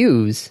 Yeah.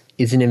 Hughes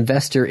is an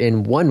investor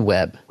in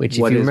OneWeb, which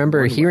if you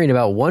remember hearing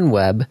about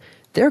OneWeb,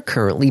 they're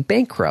currently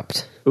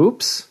bankrupt.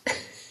 Oops.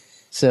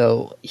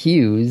 So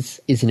Hughes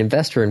is an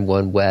investor in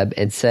OneWeb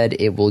and said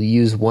it will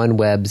use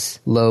OneWeb's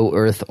low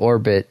Earth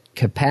orbit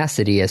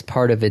capacity as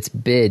part of its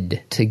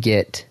bid to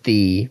get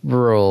the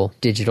Rural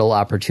Digital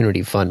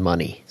Opportunity Fund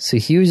money. So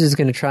Hughes is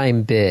going to try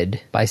and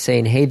bid by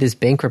saying, hey, this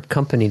bankrupt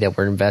company that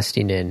we're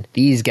investing in,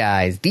 these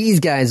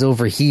guys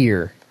over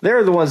here.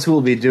 They're the ones who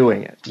will be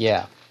doing it.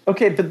 Yeah.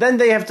 Okay, but then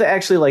they have to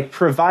actually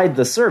provide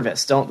the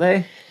service, don't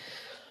they?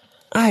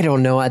 I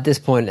don't know. At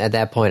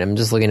that point, I'm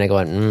just looking at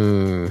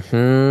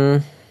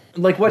going,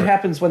 what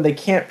happens when they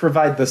can't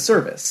provide the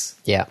service?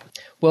 Yeah.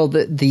 Well,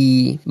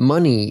 the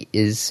money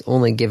is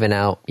only given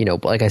out,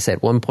 like I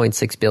said,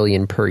 $1.6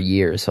 billion per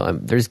year. So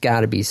there's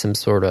got to be some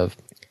sort of,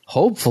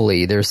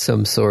 hopefully there's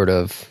some sort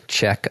of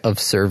check of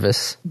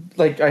service.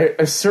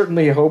 I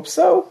certainly hope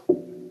so.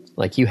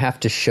 Like you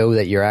have to show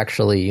that you're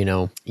actually,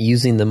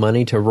 using the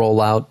money to roll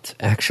out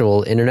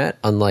actual internet,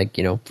 unlike,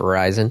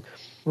 Verizon.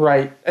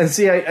 Right. And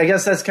see, I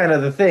guess that's kind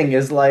of the thing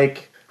is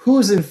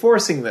who's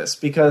enforcing this?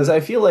 Because I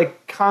feel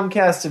like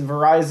Comcast and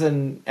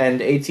Verizon and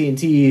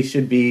AT&T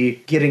should be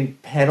getting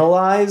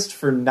penalized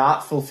for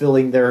not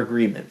fulfilling their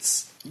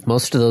agreements.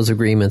 Most of those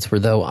agreements were,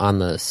 though, on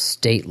the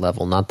state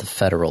level, not the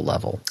federal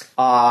level.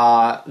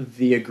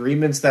 The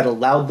agreements that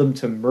allowed them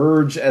to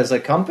merge as a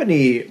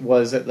company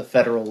was at the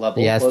federal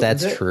level. Yes,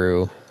 that's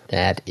true.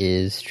 That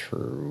is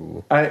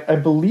true. I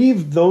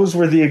believe those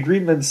were the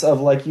agreements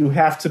of you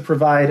have to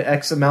provide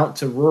X amount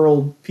to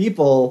rural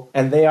people,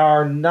 and they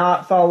are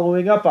not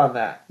following up on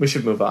that. We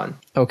should move on.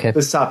 Okay.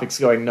 This topic's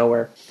going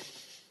nowhere.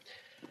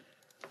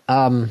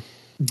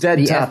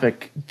 Dead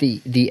topic.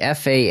 The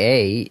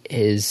FAA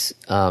is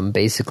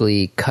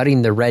basically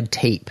cutting the red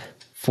tape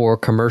for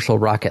commercial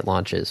rocket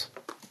launches.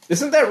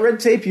 Isn't that red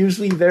tape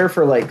usually there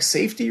for like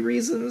safety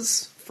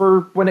reasons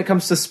for when it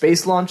comes to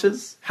space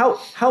launches?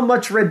 How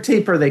much red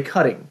tape are they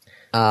cutting?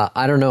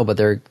 I don't know, but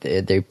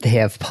they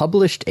have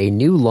published a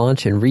new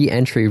launch and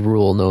re-entry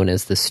rule known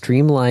as the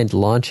Streamlined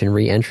Launch and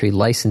Re-entry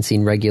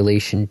Licensing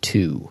Regulation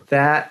 2.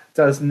 That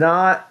does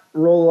not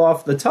roll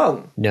off the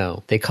tongue.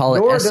 No, they call it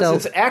Nor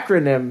does its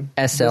acronym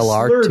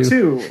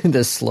SLR2.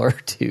 The Slur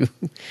 2.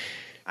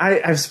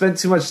 I've spent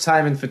too much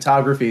time in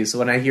photography, so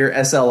when I hear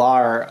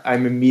SLR,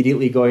 I'm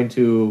immediately going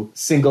to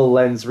single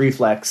lens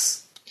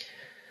reflex.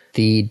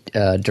 The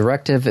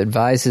directive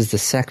advises the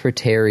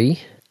secretary.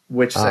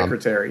 Which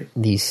secretary?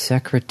 The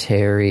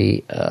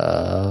secretary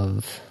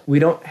of... We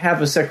don't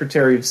have a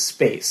secretary of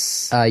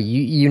space.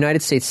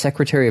 United States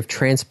Secretary of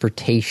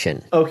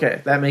Transportation.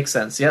 Okay, that makes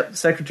sense. Yep,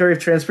 Secretary of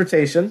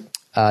Transportation.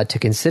 To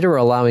consider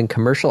allowing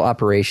commercial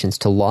operations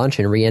to launch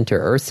and re-enter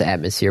Earth's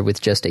atmosphere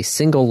with just a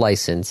single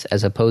license,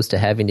 as opposed to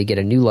having to get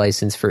a new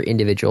license for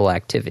individual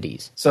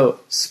activities. So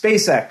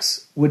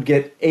SpaceX would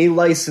get a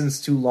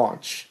license to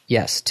launch.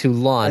 Yes, to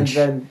launch.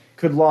 And then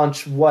could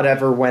launch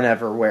whatever,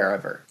 whenever,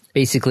 wherever.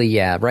 Basically,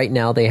 yeah. Right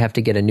now, they have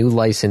to get a new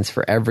license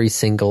for every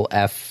single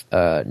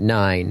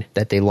F9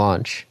 that they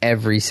launch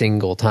every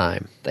single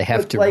time. They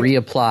have to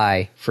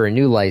reapply for a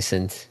new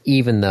license,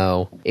 even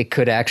though it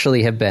could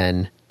actually have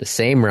been the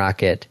same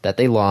rocket that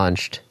they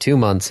launched 2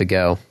 months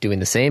ago, doing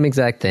the same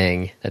exact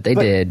thing that they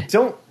did.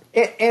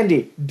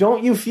 Andy,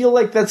 don't you feel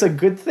like that's a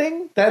good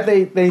thing? That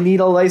they need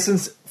a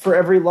license for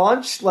every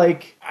launch?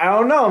 Like, I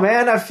don't know,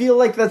 man. I feel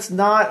like that's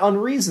not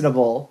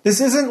unreasonable.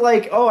 This isn't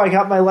like, oh, I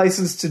got my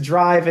license to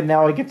drive and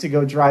now I get to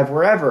go drive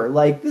wherever.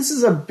 Like, this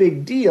is a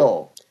big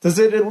deal. Does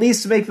it at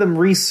least make them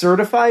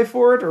recertify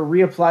for it or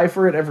reapply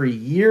for it every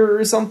year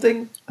or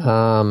something?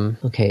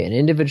 Okay, an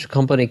individual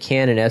company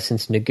can, in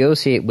essence,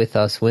 negotiate with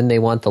us when they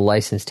want the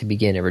license to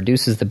begin. It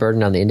reduces the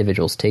burden on the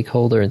individual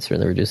stakeholder and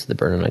certainly reduces the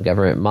burden on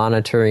government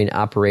monitoring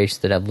operations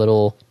that have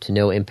little to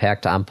no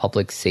impact on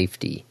public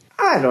safety.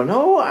 I don't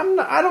know.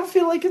 I don't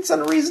feel like it's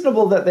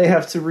unreasonable that they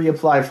have to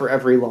reapply for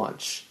every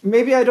launch.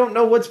 Maybe I don't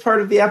know what's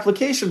part of the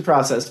application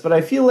process, but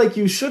I feel like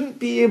you shouldn't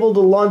be able to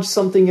launch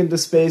something into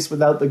space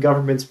without the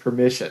government's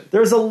permission.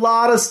 There's a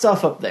lot of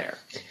stuff up there.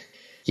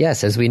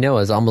 Yes, as we know,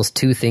 as almost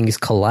two things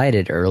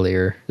collided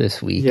earlier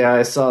this week. Yeah,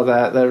 I saw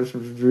that. That was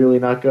really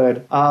not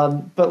good.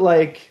 But,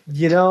 like,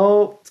 you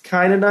know, it's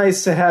kind of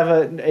nice to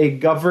have a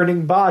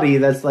governing body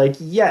that's like,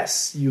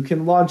 yes, you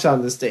can launch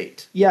on this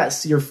date.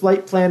 Yes, your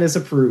flight plan is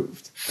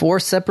approved. 4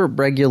 separate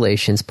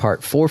regulations,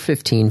 Part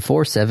 415,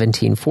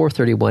 417,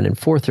 431, and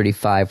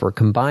 435, were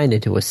combined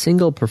into a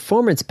single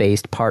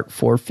performance-based Part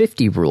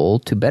 450 rule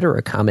to better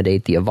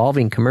accommodate the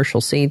evolving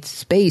commercial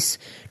space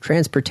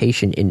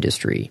transportation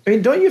industry. I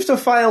mean, don't you have to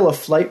file a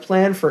flight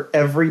plan for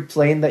every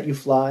plane that you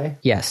fly?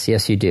 Yes,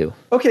 you do.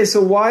 Okay,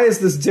 so why is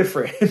this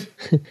different?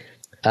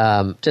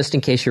 Just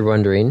in case you're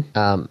wondering,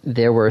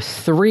 there were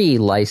 3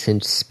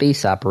 licensed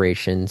space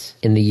operations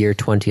in the year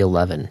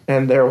 2011.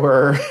 And there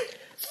were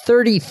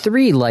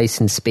 33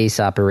 licensed space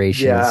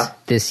operations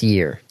this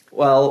year.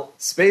 Well,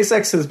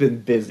 SpaceX has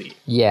been busy.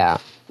 Yeah.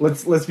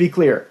 Let's be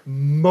clear.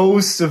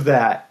 Most of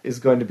that is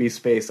going to be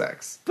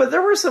SpaceX. But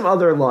there were some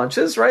other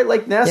launches, right?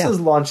 Like NASA's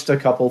launched a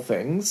couple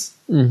things.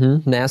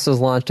 Mm-hmm. NASA's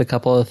launched a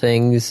couple of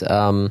things.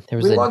 There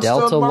was a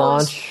Delta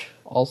launch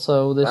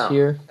also this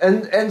year.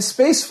 And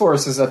Space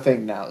Force is a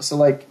thing now. So,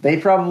 like, they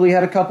probably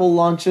had a couple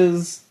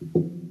launches.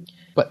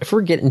 But if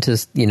we're getting to,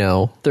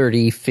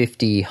 30,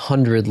 50,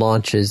 100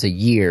 launches a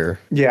year...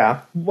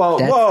 Yeah.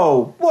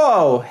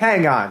 Whoa,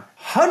 hang on.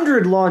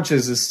 100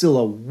 launches is still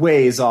a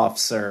ways off,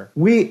 sir.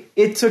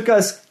 It took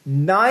us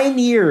 9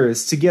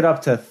 years to get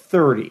up to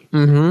 30.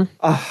 Mm-hmm.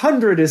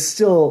 100 is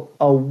still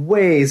a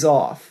ways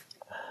off.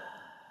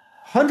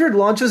 100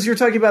 launches? You're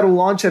talking about a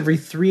launch every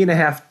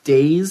 3.5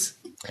 days?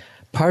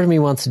 Part of me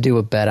wants to do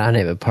a bet on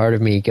it, but part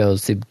of me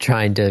goes to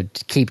trying to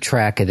keep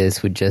track of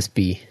this would just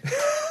be...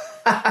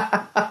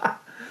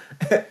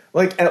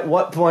 Like, at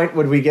what point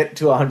would we get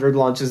to 100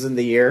 launches in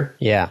the year?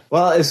 Yeah.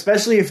 Well,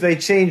 especially if they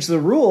change the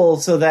rule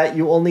so that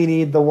you only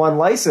need the one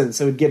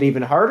license, it would get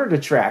even harder to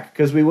track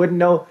because we wouldn't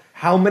know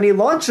how many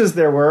launches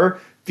there were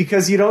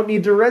because you don't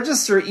need to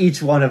register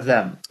each one of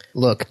them.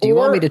 Look, do you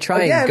want me to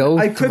try and go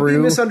through... I could be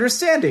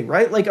misunderstanding,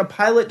 right? Like, a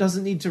pilot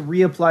doesn't need to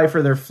reapply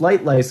for their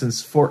flight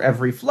license for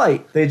every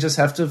flight. They just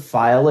have to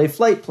file a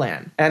flight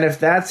plan. And if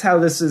that's how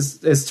this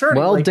is turning...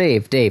 Well,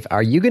 Dave,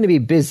 are you going to be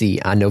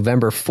busy on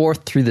November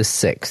 4th through the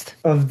 6th?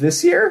 Of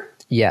this year?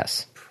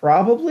 Yes.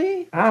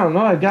 Probably. I don't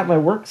know. I've got my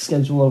work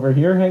schedule over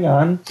here. Hang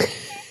on.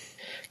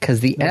 Because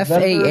the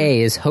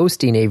FAA is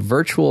hosting a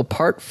virtual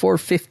Part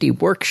 450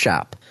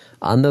 workshop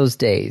on those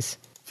days.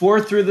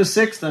 4th through the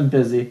 6th, I'm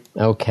busy.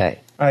 Okay.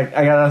 I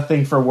got a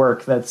thing for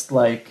work that's,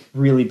 like,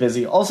 really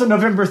busy. Also,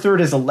 November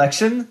 3rd is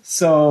election,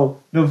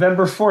 so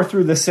November 4th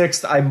through the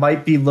 6th, I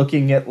might be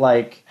looking at,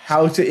 like,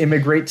 how to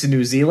immigrate to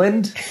New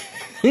Zealand.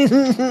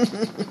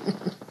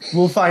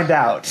 We'll find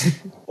out.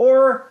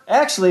 Or,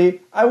 actually,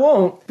 I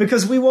won't,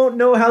 because we won't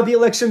know how the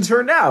election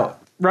turned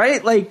out,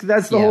 right? Like,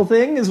 that's the whole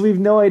thing, is we've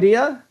no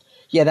idea.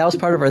 Yeah, that was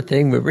part of our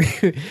thing.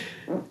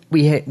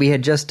 We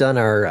had just done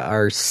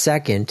our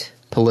second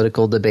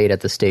political debate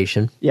at the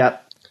station.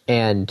 Yep.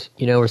 And,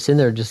 we're sitting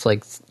there just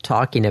like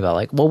talking about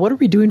like, well, what are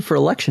we doing for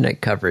election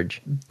night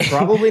coverage?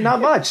 Probably not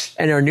much.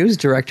 And our news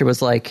director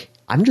was like,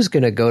 I'm just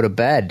going to go to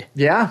bed.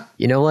 Yeah.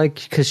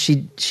 Because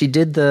she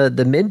did the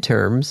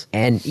midterms,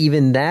 and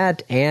even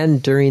that,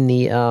 and during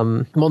the,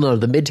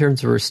 the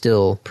midterms were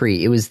still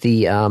it was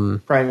the,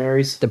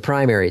 primaries. The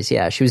primaries,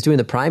 yeah. She was doing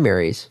the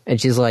primaries, and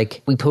she's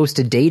like, we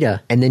posted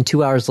data, and then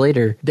 2 hours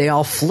later, they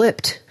all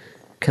flipped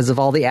because of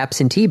all the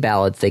absentee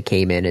ballots that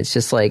came in. It's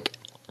just like,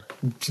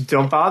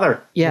 don't bother.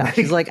 Yeah,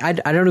 she's like, I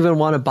don't even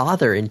want to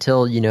bother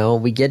until,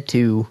 we get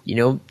to,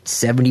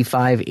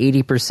 75,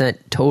 80%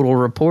 total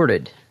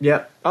reported.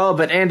 Yep. Oh,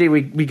 but Andy,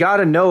 we got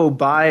to know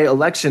by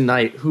election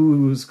night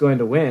who's going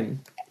to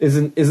win.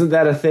 Isn't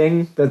that a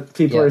thing that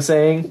people are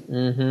saying?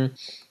 Mm-hmm.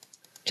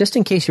 Just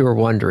in case you were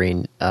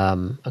wondering,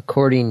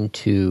 according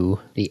to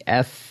the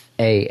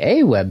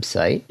FAA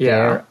website,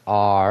 there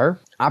are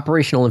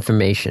operational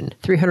information,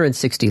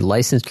 360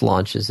 licensed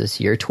launches this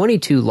year,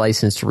 22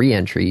 licensed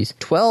re-entries,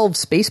 12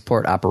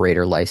 spaceport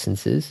operator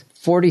licenses,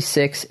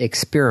 46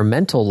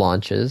 experimental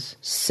launches,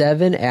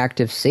 7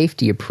 active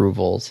safety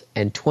approvals,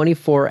 and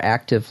 24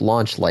 active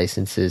launch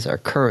licenses are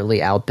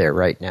currently out there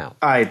right now.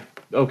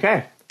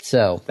 Okay.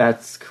 So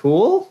that's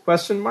cool?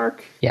 Question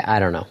mark? Yeah, I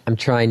don't know. I'm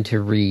trying to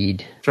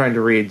read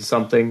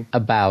something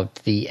about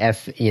the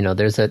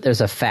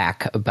there's a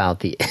fact about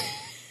the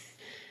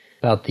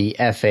about the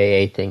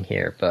FAA thing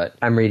here, but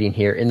I'm reading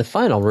here. In the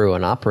final rule,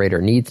 an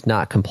operator needs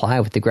not comply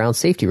with the ground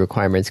safety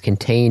requirements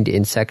contained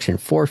in Section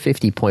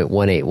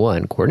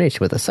 450.181, coordination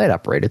with a site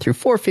operator, through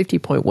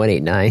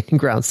 450.189,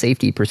 ground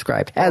safety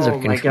prescribed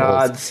hazard controls. Oh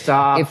my God,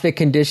 stop. If the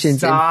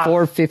conditions in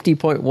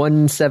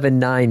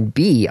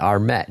 450.179B are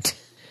met.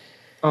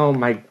 Oh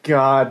my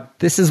God.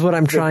 This is what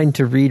I'm trying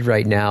to read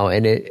right now,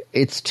 and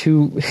it's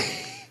too...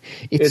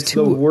 It's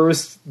the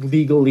worst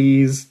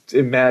legalese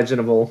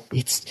imaginable.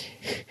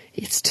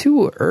 It's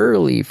too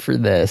early for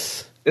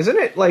this. Isn't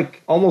it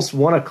like almost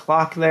 1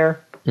 o'clock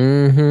there?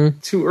 Mm-hmm.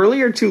 Too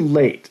early or too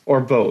late?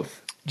 Or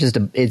both?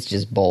 It's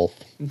just both.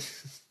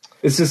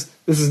 This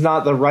is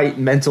not the right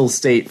mental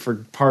state for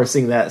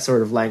parsing that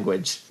sort of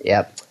language.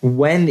 Yep.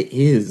 When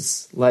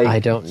is? I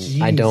don't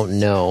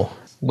know.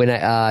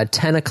 When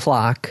 10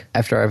 o'clock,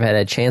 after I've had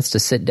a chance to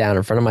sit down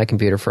in front of my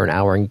computer for an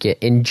hour and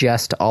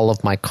ingest all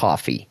of my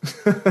coffee.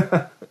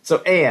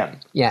 So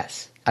AM.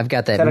 Yes. I've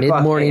got that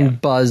mid-morning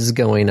buzz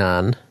going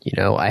on.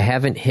 I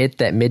haven't hit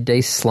that midday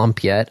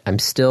slump yet. I'm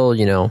still,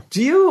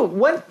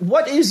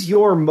 what is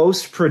your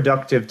most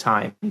productive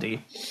time,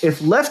 Andy?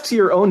 If left to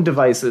your own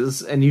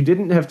devices and you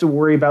didn't have to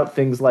worry about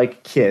things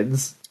like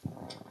kids...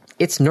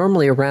 It's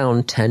normally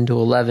around 10 to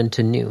 11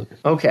 to noon.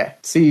 Okay.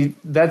 See,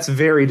 that's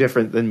very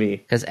different than me.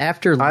 Because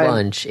after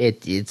lunch,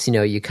 it's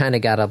you kind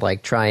of got to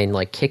try and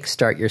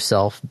kickstart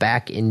yourself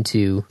back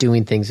into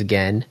doing things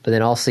again. But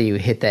then also you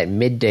hit that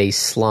midday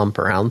slump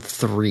around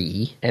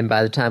 3. And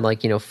by the time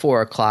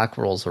 4 o'clock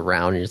rolls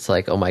around, it's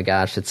like, oh my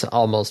gosh, it's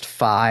almost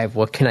 5.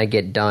 What can I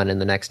get done in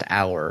the next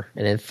hour?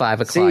 And then 5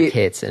 o'clock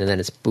hits and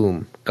then it's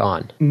boom,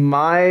 gone.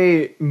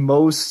 My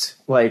most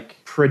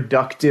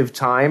productive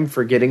time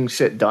for getting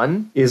shit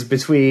done is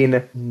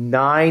between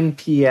 9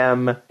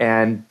 p.m.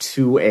 and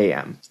 2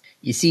 a.m.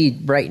 You see,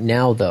 right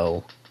now,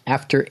 though,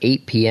 after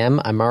 8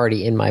 p.m., I'm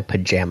already in my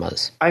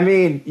pajamas. I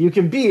mean, you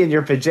can be in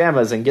your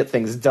pajamas and get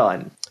things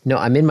done. No,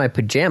 I'm in my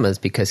pajamas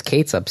because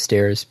Kate's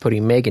upstairs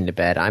putting Megan to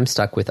bed. I'm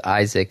stuck with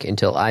Isaac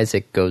until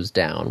Isaac goes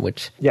down,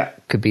 which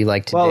could be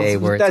like today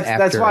where it's after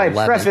That's why 11.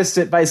 I prefaced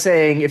it by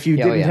saying if you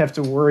didn't have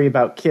to worry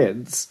about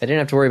kids. I didn't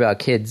have to worry about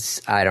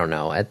kids, I don't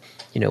know.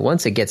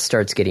 Once it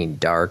starts getting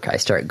dark, I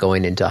start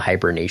going into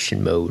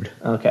hibernation mode.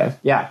 Okay.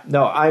 Yeah.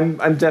 No,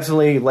 I'm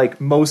definitely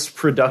most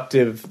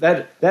productive.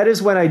 That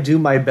is when I do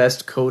my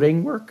best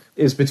coding work,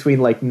 is between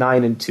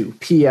 9 and 2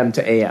 p.m.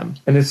 to a.m.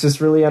 And it's just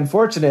really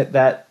unfortunate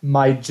that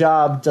my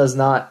job does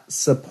not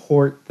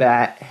support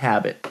that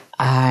habit.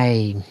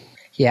 I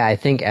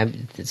think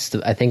it's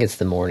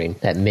the morning,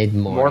 that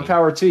mid-morning. More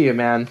power to you,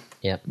 man.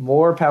 Yep.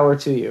 More power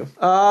to you.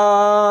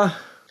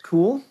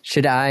 Cool.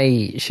 Should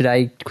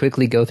I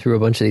quickly go through a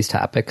bunch of these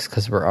topics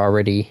because we're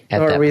already at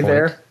that point? Are we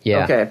there?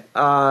 Yeah. Okay.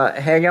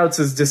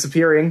 Hangouts is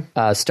disappearing.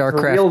 StarCraft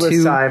for real 2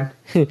 this time.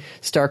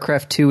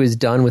 StarCraft 2 is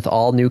done with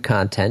all new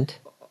content.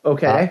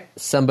 Okay.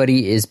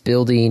 Somebody is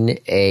building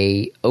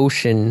a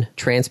ocean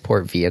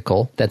transport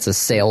vehicle that's a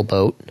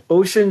sailboat.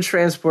 Ocean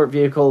transport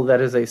vehicle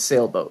that is a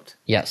sailboat.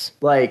 Yes.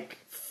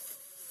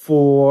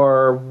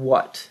 For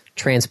what?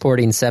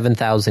 Transporting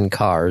 7,000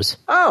 cars.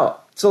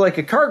 Oh, so a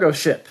cargo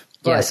ship.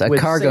 Yes, a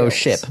cargo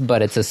ship,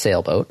 but it's a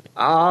sailboat.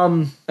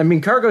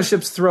 Cargo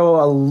ships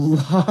throw a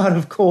lot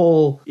of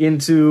coal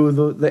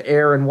into the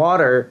air and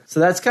water, so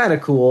that's kind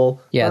of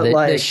cool. Yeah,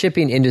 the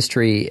shipping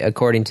industry,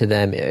 according to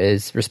them,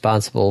 is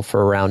responsible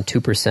for around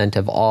 2%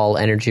 of all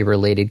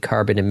energy-related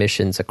carbon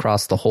emissions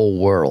across the whole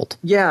world.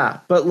 Yeah,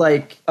 but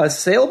a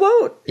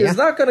sailboat is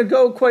not going to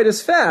go quite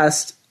as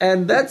fast,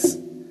 and that's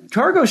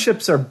cargo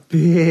ships are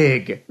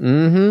big.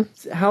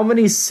 Mm-hmm. How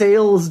many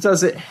sails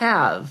does it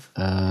have?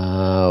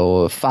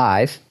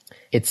 5.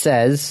 It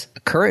says a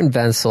current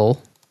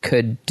vessel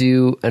could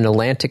do an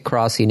Atlantic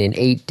crossing in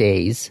 8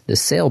 days. The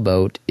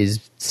sailboat is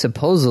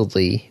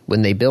supposedly,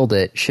 when they build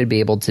it, should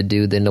be able to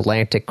do the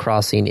Atlantic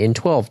crossing in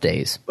 12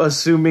 days.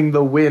 Assuming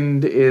the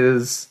wind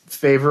is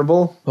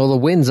favorable? Well, the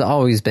wind's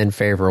always been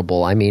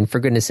favorable. I mean,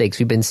 for goodness sakes,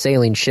 we've been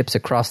sailing ships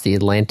across the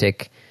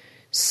Atlantic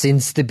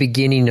since the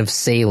beginning of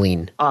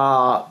sailing.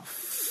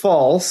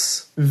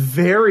 False.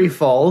 Very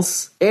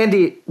false.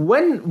 Andy,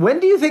 when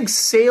do you think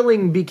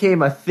sailing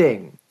became a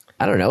thing?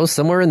 I don't know,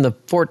 somewhere in the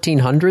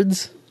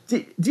 1400s?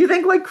 Do you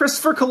think, like,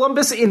 Christopher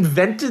Columbus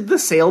invented the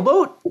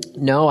sailboat?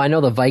 No, I know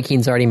the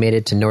Vikings already made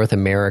it to North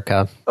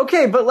America.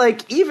 Okay, but,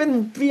 like,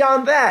 even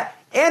beyond that,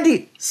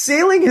 Andy,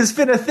 sailing has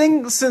been a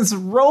thing since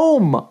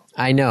Rome.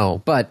 I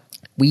know, but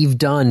we've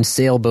done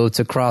sailboats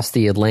across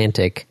the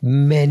Atlantic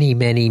many,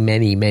 many,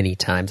 many, many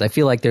times. I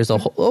feel like there's a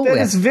whole... That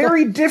is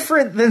very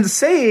different than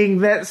saying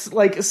that,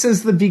 like,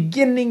 since the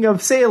beginning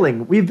of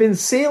sailing. We've been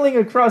sailing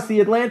across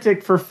the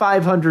Atlantic for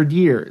 500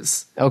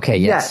 years. Okay,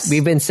 yes.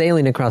 We've been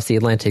sailing across the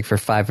Atlantic for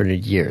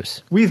 500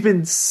 years. We've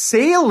been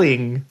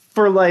sailing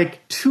for,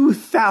 like,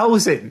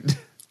 2,000.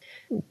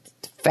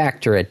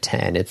 Factor at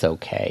 10, it's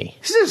okay.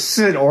 It's just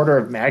an order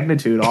of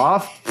magnitude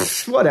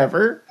off.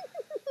 Whatever.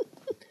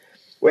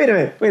 Wait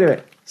a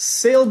minute.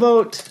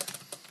 Sailboat.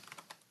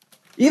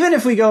 Even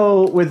if we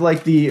go with,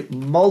 like, the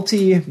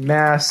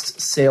multi-mast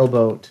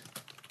sailboat.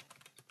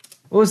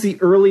 What was the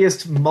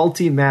earliest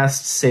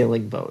multi-mast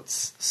sailing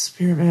boats?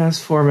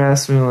 Spearmast,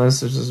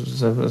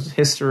 foremast,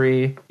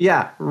 history.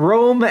 Yeah,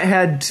 Rome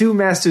had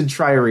 2-masted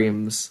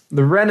triremes.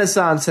 The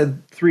Renaissance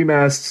had 3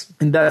 masts,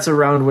 and that's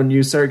around when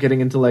you start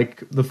getting into,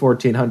 like, the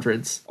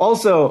 1400s.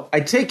 Also, I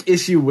take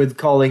issue with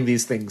calling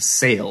these things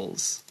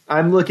sails.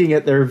 I'm looking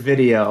at their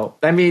video.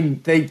 I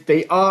mean,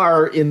 they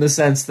are in the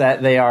sense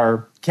that they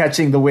are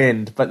catching the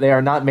wind, but they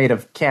are not made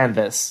of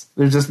canvas.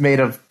 They're just made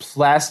of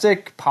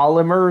plastic,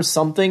 polymer,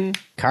 something.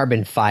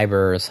 Carbon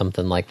fiber or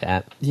something like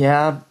that.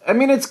 Yeah. I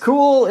mean, it's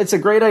cool. It's a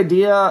great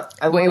idea.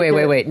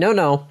 Wait.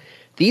 No.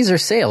 These are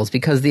sails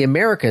because the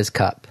America's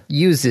Cup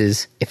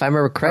uses, if I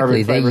remember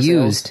correctly, they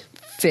used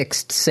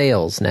fixed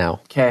sails now.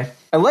 Okay.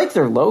 I like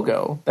their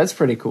logo. That's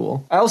pretty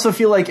cool. I also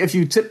feel like if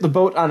you tip the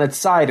boat on its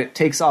side, it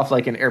takes off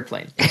like an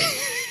airplane.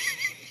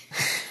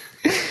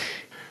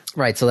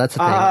 Right, so that's the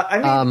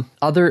thing.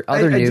 Other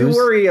news. I do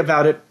worry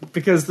about it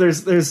because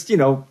there's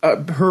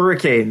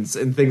hurricanes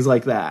and things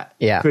like that.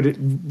 Yeah. Could it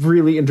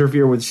really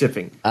interfere with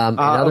shipping?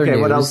 Other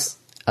news, what else?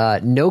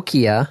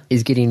 Nokia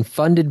is getting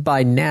funded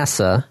by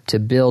NASA to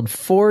build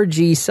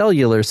 4G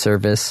cellular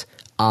service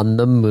on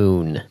the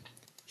moon.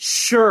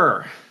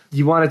 Sure.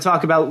 You want to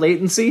talk about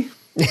latency?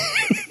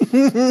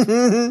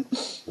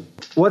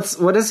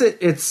 What is it?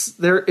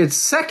 It's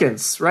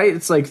seconds, right?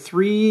 It's like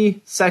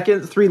 3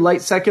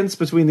 light seconds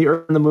between the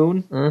Earth and the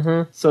Moon.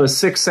 Mm-hmm. So a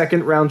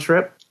 6-second round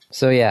trip.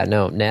 So yeah,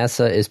 no,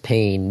 NASA is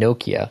paying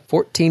Nokia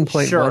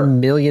 $14.1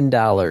 million.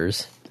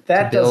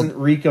 That doesn't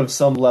reek of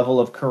some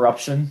level of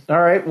corruption. All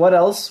right, what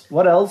else?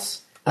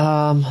 Let's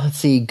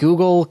see.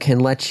 Google can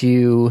let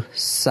you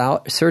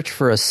search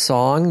for a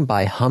song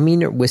by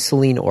humming,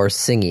 whistling, or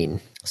singing.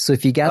 So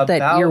if you got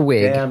that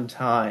earwig, damn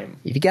time.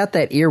 If you got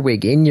that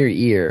earwig in your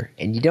ear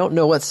and you don't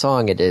know what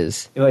song it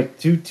is, you're like,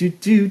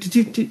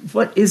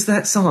 what is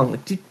that song?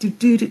 Like,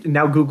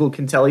 now Google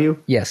can tell you.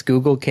 Yes,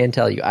 Google can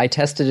tell you. I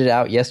tested it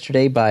out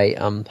yesterday by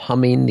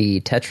humming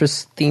the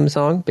Tetris theme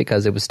song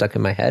because it was stuck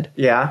in my head.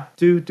 Yeah.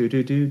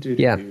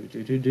 Yeah.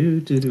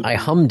 I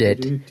hummed it.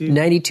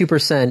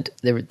 92%.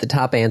 The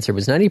top answer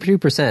was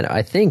 92%.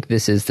 I think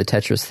this is the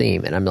Tetris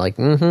theme, and I'm like,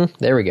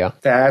 there we go.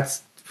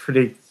 That's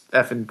pretty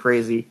effing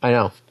crazy. I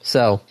know.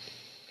 So,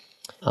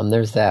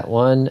 there's that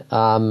one.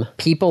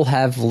 People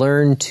have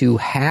learned to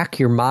hack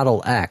your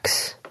Model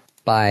X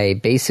by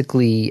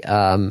basically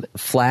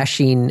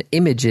flashing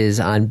images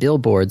on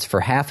billboards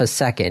for half a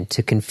second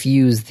to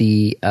confuse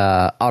the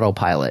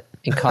autopilot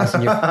and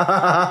causing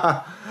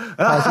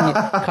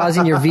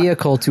your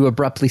vehicle to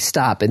abruptly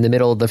stop in the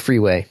middle of the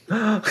freeway.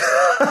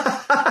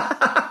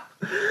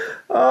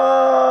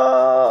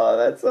 Oh,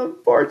 that's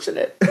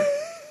unfortunate.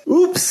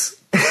 Oops.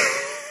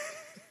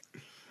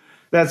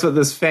 That's what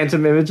this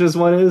Phantom Images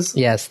one is?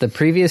 Yes, the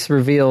previous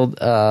revealed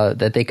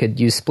that they could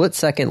use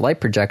split-second light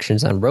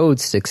projections on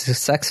roads to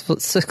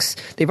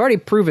they've already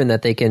proven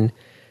that they can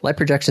light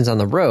projections on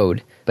the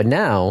road, but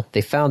now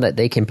they found that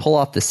they can pull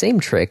off the same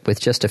trick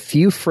with just a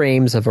few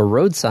frames of a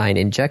road sign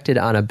injected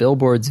on a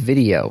billboard's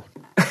video.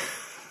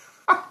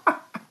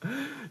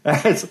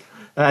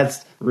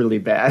 That's really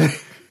bad.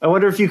 I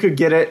wonder if you could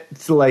get it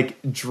to,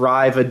 like,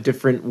 drive a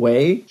different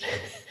way.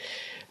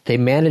 They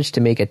managed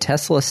to make a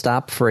Tesla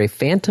stop for a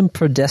phantom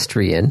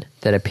pedestrian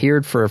that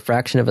appeared for a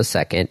fraction of a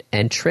second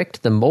and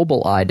tricked the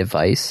Mobileye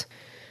device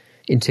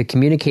into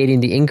communicating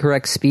the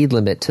incorrect speed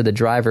limit to the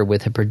driver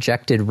with a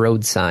projected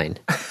road sign.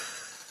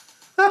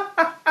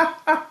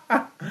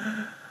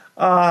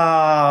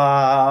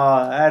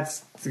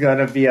 That's going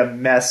to be a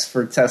mess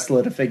for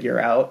Tesla to figure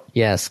out.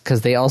 Yes,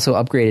 because they also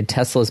upgraded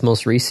Tesla's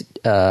most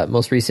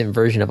recent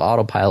version of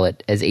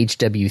autopilot as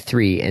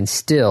HW3 and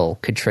still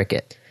could trick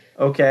it.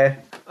 Okay.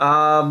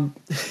 Oh,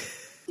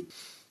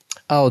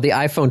 the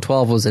iPhone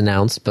 12 was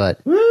announced,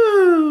 but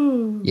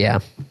Woo! yeah,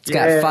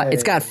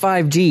 it's got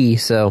 5G,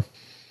 so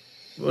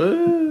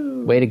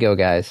Woo! way to go,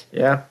 guys.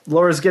 Yeah,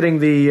 Laura's getting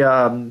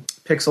the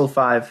Pixel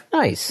 5.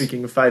 Nice.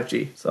 Speaking of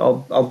 5G,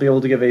 so I'll be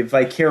able to give a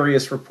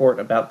vicarious report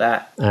about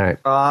that. All right.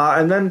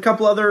 And then a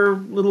couple other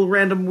little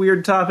random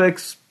weird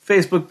topics.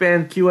 Facebook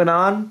banned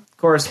QAnon, of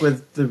course,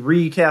 with the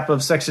recap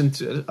of Section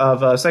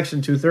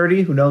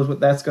 230. Who knows what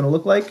that's going to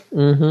look like?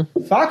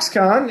 Mm-hmm.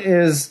 Foxconn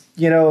is,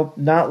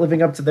 not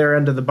living up to their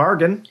end of the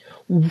bargain.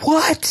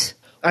 What?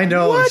 I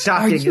know, What?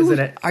 shocking, isn't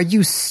it? Are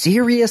you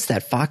serious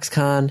that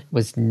Foxconn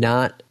was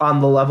not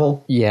On the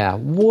level. Yeah,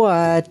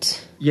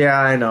 what? Yeah,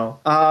 I know.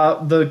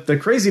 The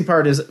crazy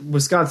part is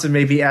Wisconsin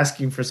may be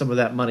asking for some of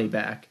that money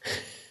back.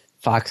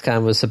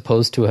 Foxconn was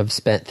supposed to have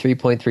spent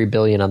 $3.3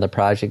 billion on the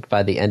project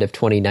by the end of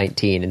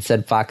 2019 and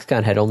said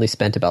Foxconn had only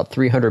spent about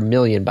 $300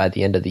 million by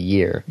the end of the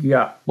year.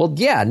 Yeah. Well,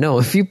 yeah, no,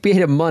 if you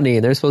paid them money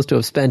and they're supposed to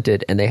have spent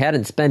it and they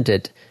hadn't spent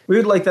it. We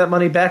would like that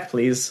money back,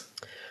 please.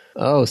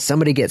 Oh,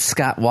 somebody get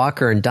Scott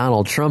Walker and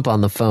Donald Trump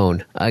on the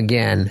phone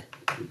again.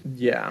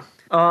 Yeah.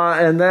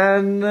 And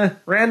then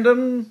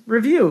random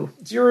review.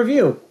 It's your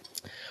review.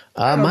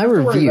 My Don't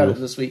worry review. about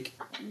it this week.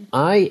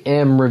 I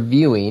am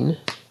reviewing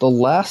the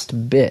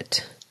last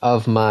bit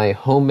of my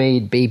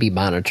homemade baby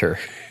monitor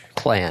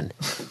plan.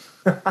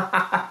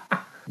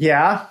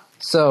 Yeah.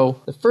 So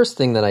the first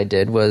thing that I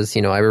did was,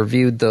 I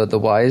reviewed the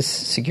Wyze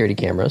security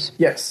cameras.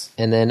 Yes.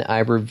 And then I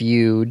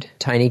reviewed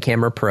Tiny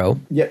Camera Pro.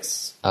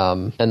 Yes.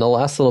 And the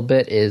last little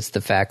bit is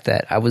the fact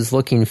that I was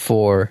looking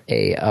for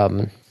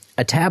a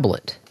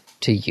tablet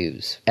to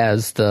use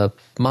as the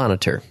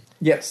monitor.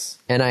 Yes.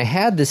 And I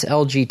had this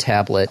LG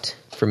tablet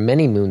from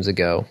many moons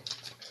ago.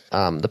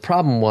 The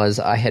problem was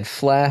I had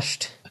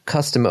flashed a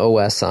custom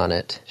OS on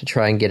it to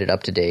try and get it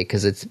up to date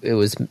because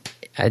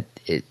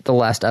the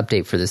last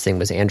update for this thing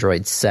was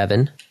Android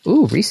 7.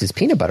 Ooh, Reese's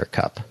Peanut Butter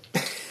Cup.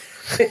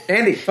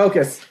 Andy,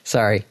 focus.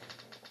 Sorry.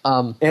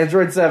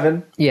 Android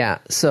 7. Yeah,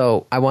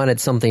 so I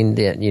wanted something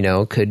that,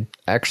 could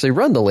actually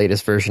run the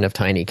latest version of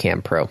Tiny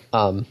Cam Pro.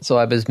 So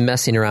I was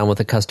messing around with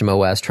a custom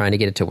OS, trying to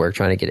get it to work,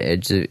 trying to get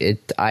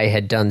it. I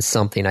had done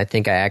something. I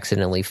think I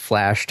accidentally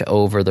flashed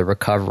over the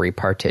recovery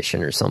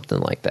partition or something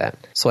like that.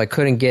 So I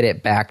couldn't get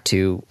it back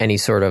to any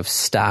sort of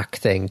stock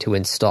thing to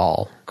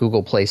install,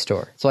 Google Play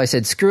Store. So I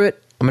said, screw it.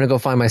 I'm going to go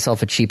find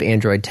myself a cheap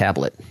Android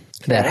tablet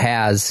that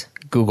has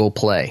Google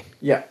Play.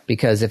 Yeah.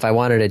 Because if I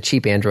wanted a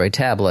cheap Android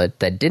tablet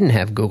that didn't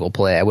have Google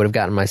Play, I would have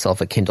gotten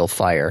myself a Kindle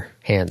Fire,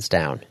 hands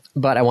down.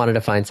 But I wanted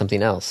to find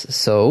something else.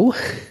 So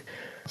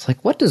I was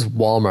like, what does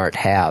Walmart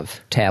have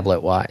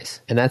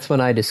tablet-wise? And that's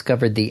when I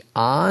discovered the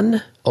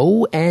ONN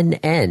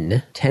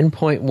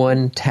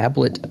 10.1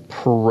 Tablet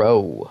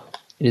Pro.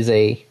 It is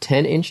a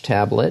 10-inch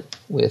tablet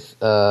with,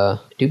 I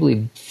do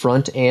believe,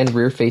 front and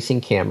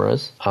rear-facing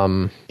cameras.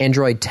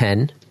 Android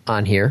 10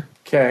 on here.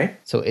 Okay.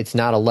 So it's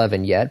not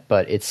 11 yet,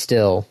 but it's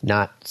still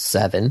not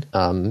 7.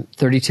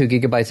 32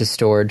 gigabytes of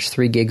storage,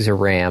 3 gigs of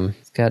RAM.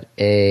 It's got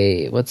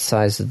what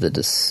size is the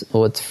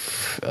what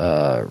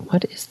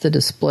is the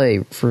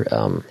display for,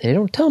 they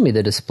don't tell me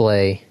the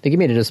display. They give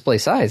me the display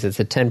size. It's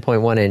a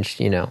 10.1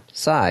 inch,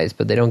 size,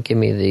 but they don't give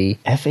me the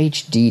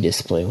FHD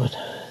display. What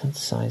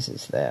size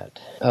is that?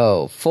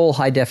 Oh, full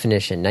high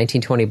definition,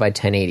 1920 by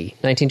 1080.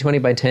 1920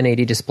 by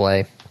 1080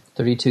 display.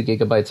 32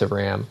 gigabytes of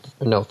RAM.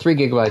 No, 3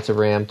 gigabytes of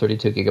RAM,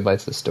 32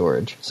 gigabytes of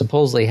storage.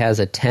 Supposedly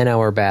has a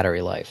 10-hour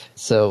battery life.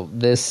 So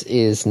this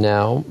is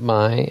now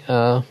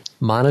my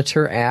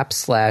monitor app /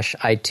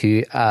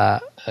 YouTube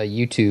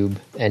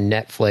and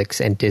Netflix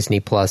and Disney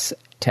Plus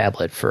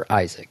tablet for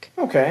Isaac.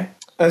 Okay.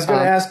 I was going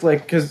to ask,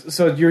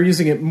 so you're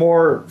using it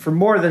for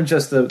more than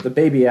just the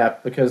baby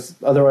app, because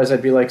otherwise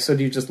I'd be like, so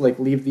do you just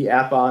leave the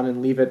app on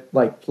and leave it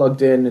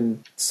plugged in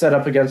and set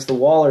up against the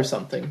wall or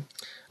something?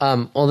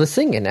 Well, this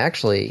thing, and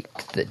actually,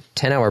 the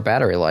 10-hour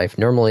battery life,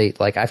 normally,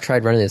 I've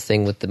tried running this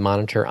thing with the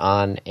monitor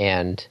on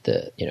and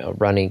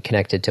running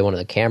connected to one of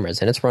the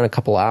cameras, and it's run a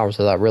couple hours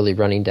without really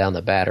running down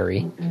the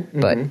battery. Mm-hmm.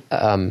 But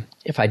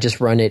if I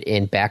just run it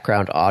in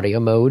background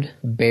audio mode,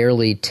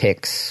 barely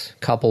ticks a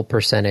couple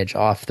percentage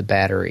off the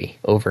battery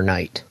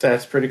overnight.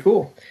 That's pretty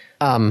cool.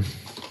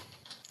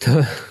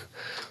 The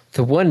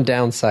one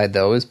downside,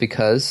 though, is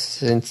because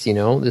since,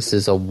 this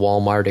is a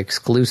Walmart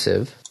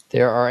exclusive,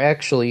 there are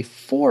actually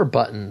 4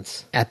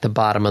 buttons at the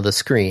bottom of the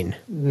screen.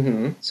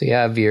 Mm-hmm. So you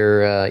have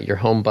your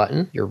home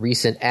button, your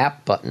recent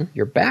app button,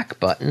 your back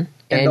button,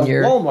 and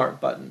your Walmart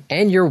button.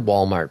 And your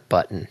Walmart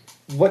button.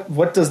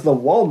 What does the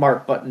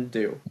Walmart button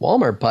do?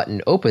 Walmart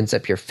button opens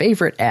up your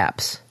favorite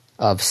apps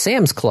of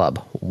Sam's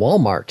Club,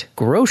 Walmart,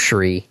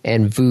 Grocery,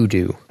 and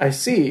Voodoo. I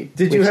see.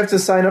 Did you have to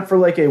sign up for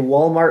a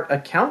Walmart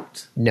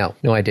account? No,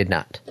 I did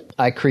not.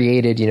 I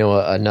created,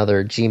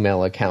 another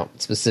Gmail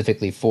account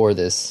specifically for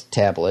this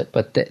tablet,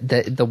 but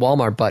the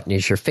Walmart button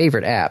is your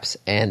favorite apps,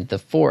 and the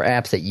 4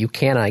 apps that you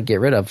cannot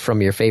get rid of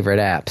from your favorite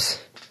apps.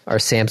 are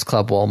Sam's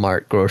Club,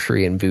 Walmart,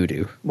 grocery, and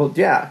Voodoo. Well,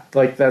 yeah,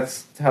 like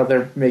that's how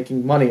they're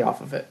making money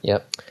off of it.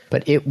 Yep.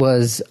 But it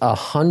was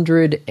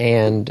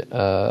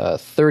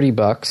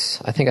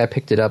 $130. I think I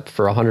picked it up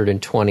for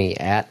 $120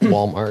 at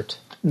Walmart.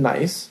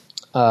 Nice.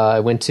 I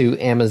went to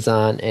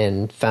Amazon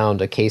and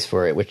found a case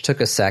for it, which took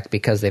a sec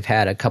because they've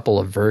had a couple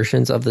of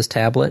versions of this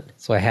tablet.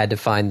 So I had to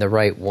find the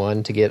right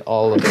one to get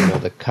all of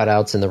the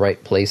cutouts in the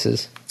right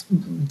places.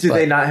 Do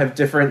they not have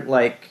different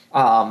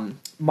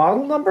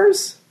model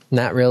numbers?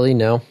 Not really,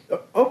 no.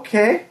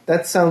 Okay,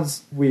 that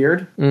sounds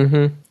weird.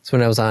 Mm-hmm. So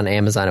when I was on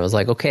Amazon, it was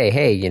like, okay,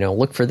 hey,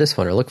 look for this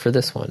one or look for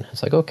this one. I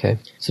was like, okay.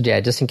 So yeah,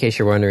 just in case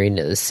you're wondering,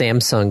 the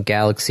Samsung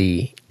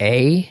Galaxy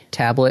A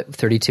tablet,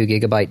 32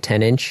 gigabyte,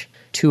 10-inch,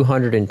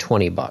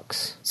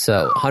 $220.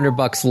 So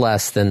 $100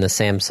 less than the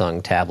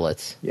Samsung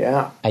tablets.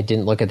 Yeah. I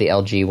didn't look at the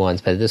LG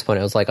ones, but at this point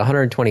it was like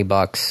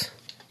 $120,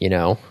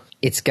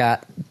 It's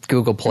got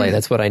Google Play.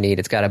 That's what I need.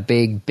 It's got a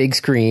big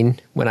screen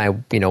when I,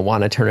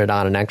 want to turn it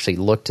on and actually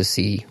look to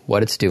see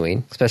what it's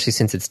doing. Especially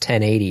since it's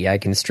 1080, I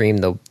can stream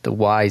the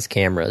Wyze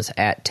cameras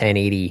at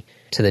 1080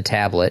 to the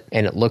tablet,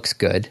 and it looks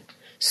good.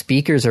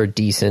 Speakers are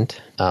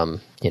decent.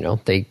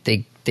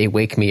 They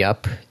wake me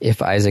up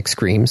if Isaac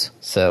screams.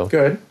 So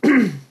good.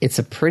 It's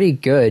a pretty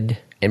good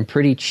and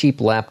pretty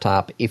cheap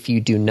laptop if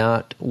you do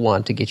not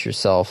want to get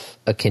yourself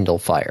a Kindle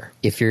Fire.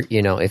 If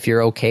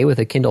you're okay with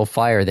a Kindle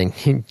Fire, then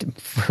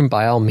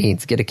by all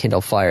means get a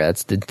Kindle Fire.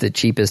 That's the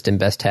cheapest and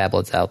best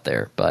tablets out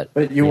there. But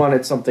you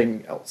wanted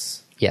something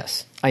else.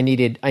 Yes. I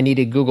needed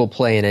Google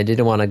Play, and I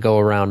didn't want to go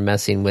around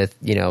messing with,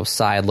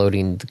 side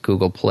loading the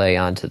Google Play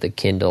onto the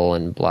Kindle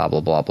and blah, blah,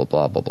 blah, blah,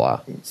 blah, blah,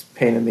 blah. It's a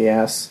pain in the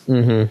ass.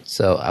 Mm-hmm.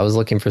 So I was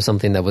looking for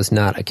something that was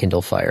not a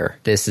Kindle Fire.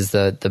 This is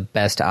the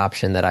best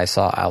option that I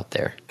saw out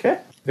there. Okay.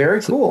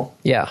 Very cool.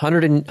 Yeah,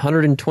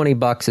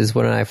 $120 is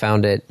when I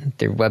found it.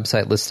 Their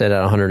website listed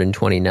at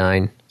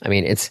 $129. I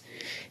mean, it's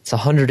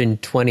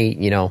 $120,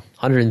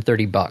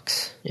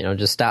 $130.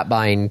 Just stop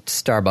buying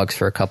Starbucks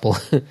for a couple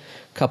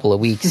of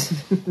weeks.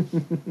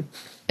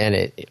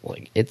 And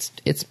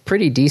it's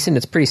pretty decent.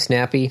 It's pretty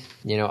snappy.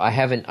 I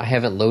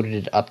haven't loaded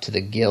it up to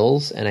the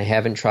gills, and I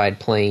haven't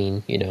tried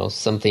playing,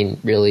 something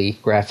really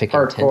graphic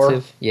hardcore.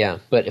 Intensive. Yeah.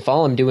 But if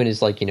all I'm doing is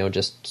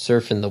just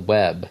surfing the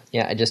web,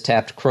 yeah, I just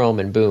tapped Chrome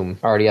and boom,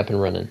 already up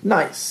and running.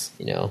 Nice.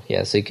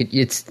 Yeah, so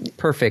it's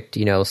perfect,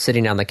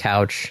 sitting on the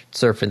couch,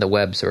 surfing the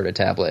web sort of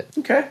tablet.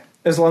 Okay.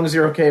 As long as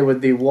you're okay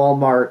with the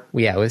Walmart...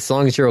 Yeah, as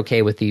long as you're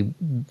okay with the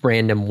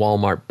random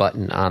Walmart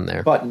button on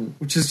there. Button,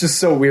 which is just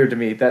so weird to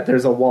me that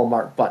there's a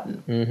Walmart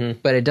button. Mm-hmm.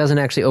 But it doesn't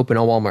actually open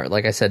a Walmart.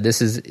 Like I said,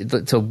 it's a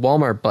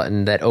Walmart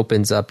button that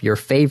opens up your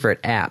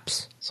favorite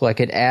apps. So I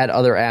could add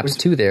other apps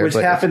to there. Which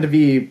happen to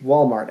be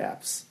Walmart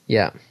apps.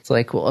 Yeah. It's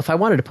like, well, if I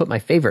wanted to put my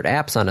favorite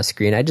apps on a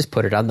screen, I just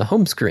put it on the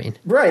home screen.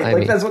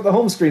 Right, that's what the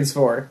home screen's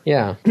for.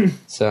 Yeah.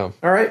 So.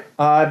 All right.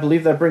 I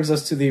believe that brings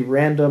us to the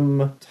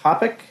random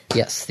topic.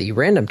 Yes, the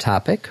random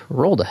topic,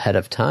 rolled ahead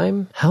of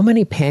time. How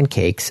many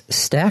pancakes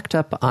stacked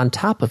up on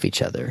top of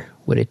each other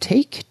would it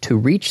take to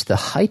reach the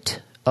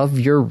height of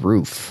your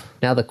roof?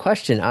 Now, the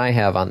question I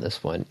have on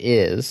this one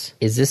is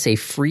this a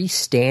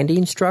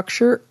freestanding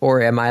structure,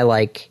 or am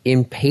I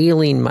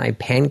impaling my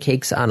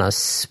pancakes on a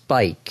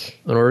spike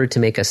in order to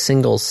make a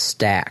single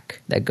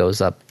stack that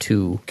goes up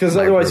to Because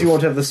otherwise roof? You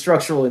won't have the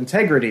structural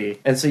integrity,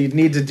 and so you'd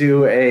need to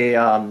do a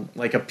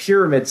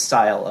pyramid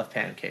style of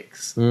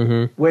pancakes.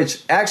 Mm-hmm.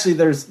 Which, actually,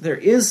 there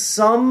is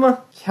some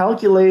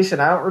calculation,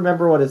 I don't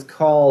remember what it's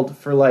called,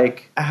 for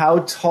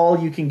how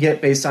tall you can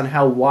get based on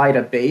how wide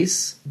a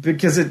base,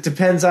 because it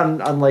depends on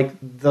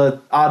the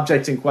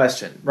object in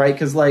question, right?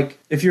 Because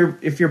if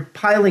you're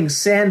piling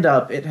sand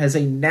up, it has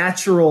a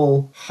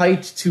natural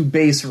height to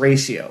base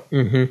ratio.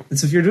 Mm-hmm. And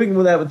so if you're doing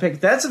that with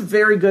pancakes, that's a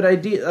very good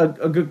idea.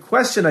 A good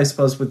question, I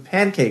suppose, with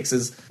pancakes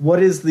is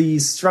what is the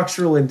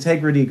structural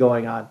integrity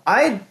going on?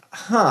 Can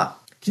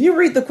you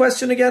read the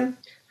question again?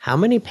 How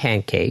many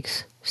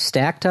pancakes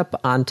stacked up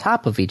on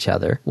top of each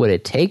other would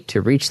it take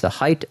to reach the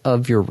height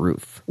of your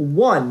roof?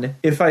 1,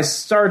 if I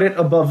start it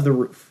above the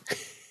roof.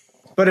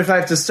 But if I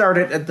have to start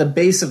it at the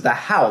base of the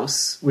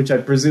house, which I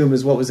presume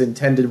is what was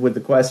intended with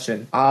the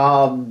question,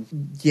 without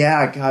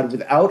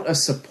a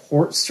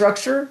support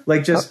structure,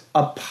 just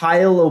a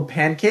pile of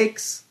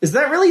pancakes, is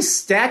that really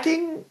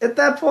stacking at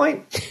that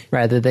point?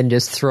 Rather than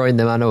just throwing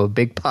them onto a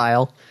big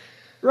pile?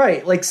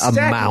 Right, stacking,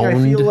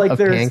 I feel like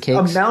there's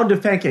pancakes? A mound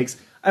of pancakes.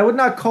 I would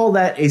not call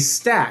that a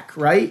stack,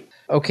 right?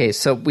 Okay,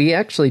 so we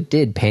actually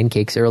did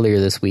pancakes earlier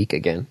this week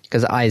again,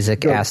 because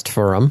Isaac asked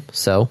for them,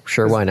 so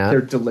sure, why not?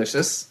 They're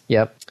delicious.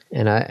 Yep.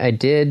 And I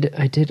did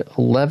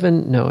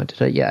 11,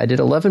 I did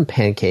 11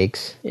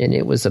 pancakes, and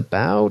it was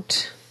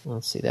about,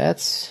 let's see,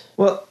 that's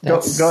go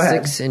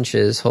ahead. 6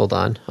 inches. Hold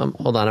on,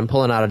 I'm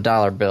pulling out a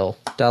dollar bill.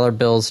 Dollar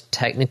bill's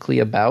technically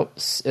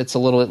it's a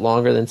little bit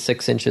longer than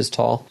 6 inches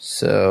tall.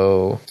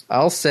 So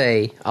I'll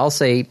say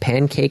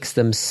pancakes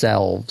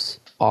themselves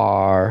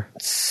are,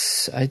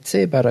 I'd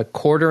say, about a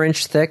 1/4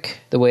 inch thick,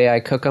 the way I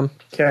cook them.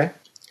 Okay.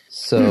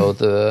 So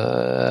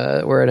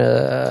we're at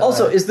a...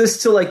 Also, is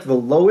this to like the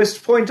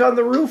lowest point on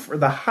the roof or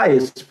the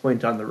highest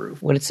point on the roof?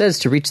 When it says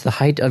to reach the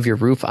height of your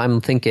roof,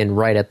 I'm thinking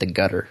right at the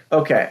gutter.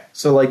 Okay,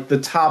 so like the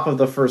top of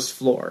the first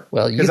floor.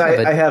 Well, because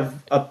I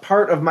have a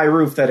part of my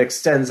roof that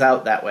extends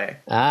out that way.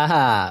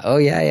 Ah, oh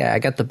yeah. I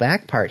got the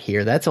back part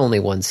here. That's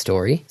only one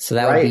story, so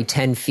that would be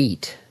 10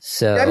 feet.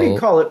 So I mean,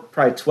 call it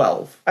probably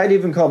 12. I'd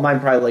even call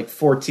mine probably like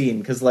 14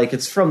 because like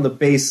it's from the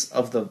base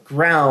of the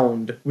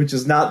ground, which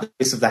is not the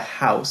base of the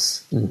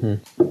house.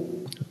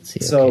 Mm-hmm. Let's see,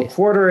 so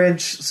quarter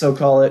inch, so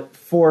call it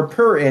 4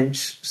 per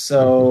inch,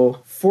 so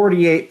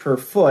 48 per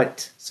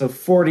foot. So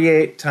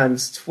 48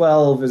 times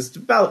 12 is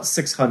about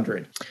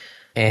 600.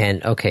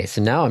 And, okay,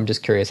 so now I'm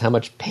just curious, how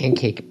much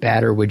pancake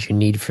batter would you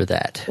need for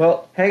that?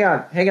 Well, hang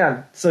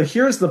on. So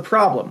here's the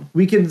problem.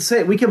 We can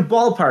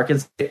ballpark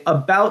and say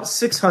about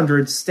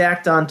 600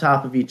 stacked on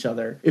top of each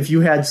other if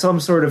you had some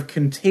sort of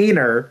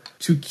container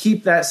to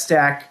keep that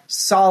stack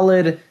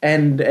solid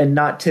and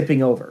not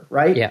tipping over,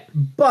 right? Yeah.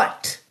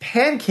 But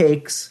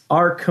pancakes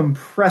are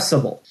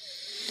compressible.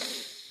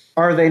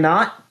 Are they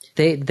not?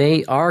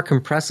 They are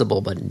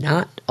compressible, but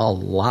not a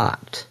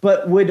lot.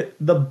 But would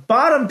the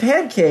bottom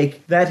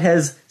pancake that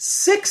has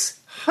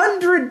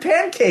 600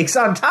 pancakes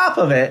on top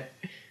of it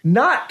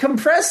not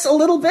compress a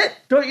little bit?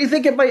 Don't you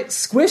think it might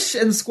squish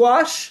and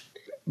squash?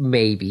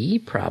 Maybe,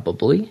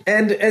 probably.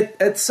 And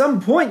at some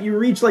point you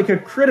reach like a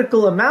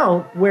critical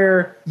amount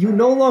where you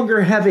no longer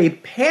have a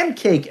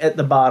pancake at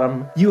the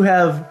bottom. You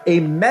have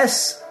a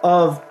mess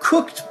of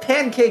cooked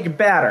pancake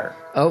batter.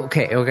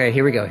 Okay,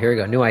 here we go.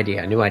 New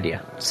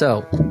idea.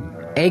 So,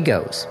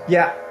 Eggos.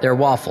 Yeah. They're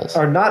waffles.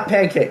 Are not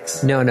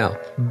pancakes. No.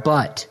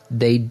 But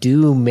they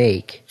do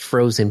make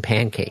frozen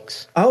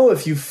pancakes. Oh,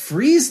 if you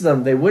freeze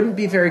them, they wouldn't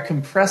be very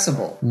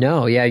compressible.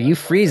 No, yeah, you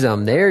freeze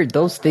them.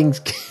 Those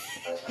things...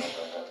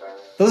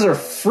 Those are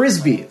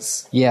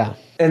Frisbees. Yeah.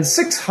 And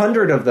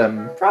 600 of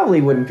them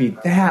probably wouldn't be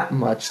that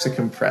much to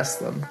compress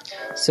them.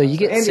 So you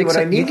get... Andy, what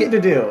I need you to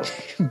do...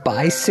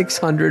 Buy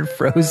 600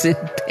 frozen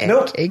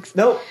pancakes?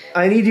 Nope.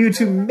 I need you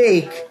to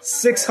make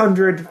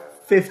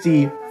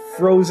 650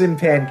 frozen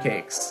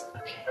pancakes.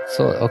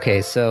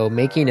 So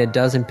making a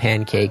dozen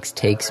pancakes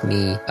takes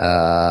me...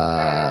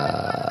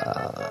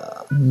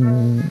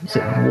 is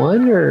it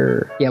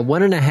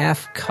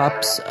 1.5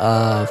 cups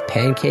of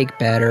pancake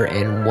batter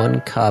and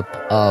 1 cup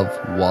of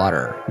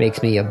water.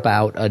 Makes me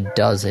about a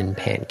dozen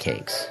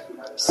pancakes.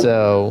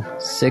 So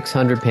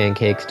 600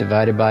 pancakes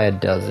divided by a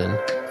dozen,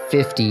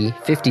 50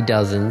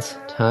 dozens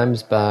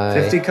times by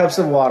 50 cups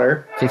of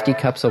water. 50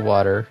 cups of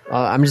water.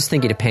 I'm just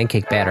thinking of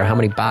pancake batter. How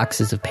many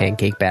boxes of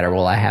pancake batter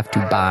will I have to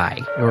buy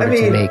in order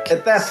to make?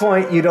 At that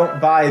point, you don't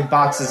buy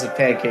boxes of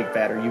pancake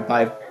batter. You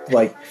buy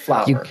like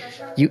flour.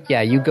 You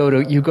go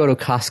to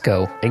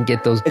Costco and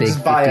get those big.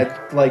 Just buy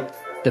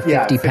the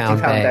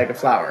 50-pound bag of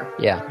flour.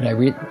 Yeah, I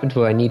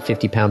need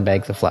 50-pound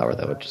bags of flour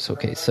though, which is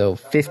okay. So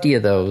 50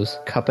 of those,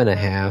 cup and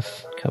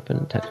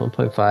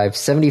 1.5,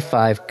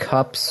 75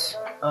 cups.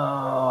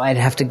 Oh, I'd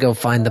have to go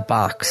find the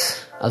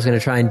box. I was going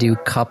to try and do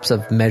cups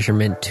of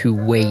measurement to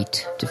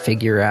weight to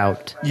figure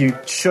out. You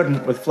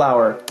shouldn't with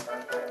flour.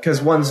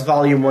 Because one's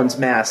volume, one's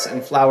mass,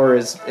 and flour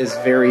is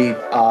very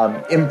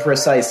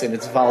imprecise in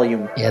its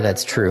volume. Yeah,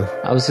 that's true.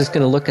 I was just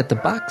going to look at the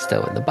box,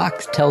 though, and the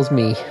box tells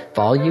me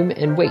volume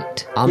and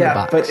weight on the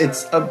box. Yeah,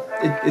 but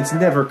it's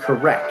never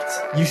correct.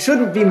 You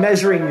shouldn't be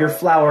measuring your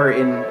flour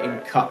in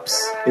cups,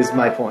 is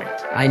my point.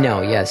 I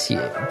know, yes.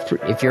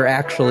 If you're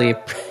actually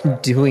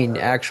doing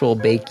actual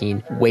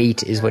baking,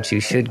 weight is what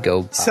you should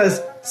go by.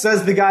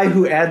 Says the guy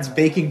who adds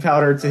baking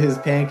powder to his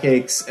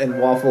pancakes and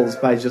waffles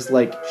by just,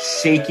 like,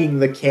 shaking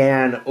the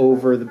can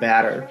over the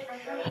batter.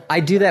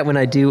 I do that when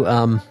I do,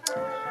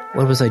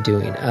 what was I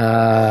doing?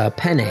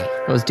 Penne.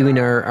 I was doing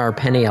our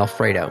penne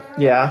Alfredo.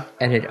 Yeah.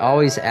 And it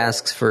always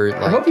asks for,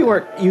 like... I hope you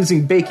weren't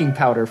using baking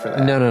powder for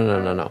that. No.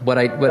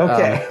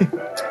 Okay.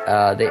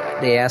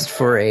 They asked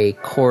for a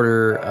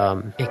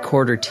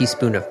quarter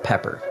teaspoon of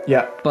pepper.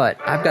 Yeah. But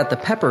I've got the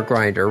pepper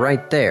grinder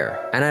right there,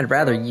 and I'd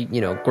rather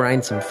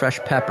grind some fresh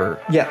pepper.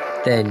 Yeah.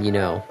 Than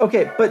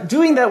Okay, but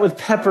doing that with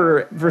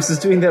pepper versus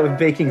doing that with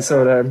baking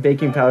soda and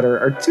baking powder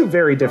are two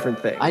very different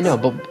things. I know,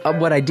 but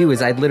what I do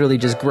is I literally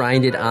just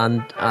grind it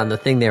on the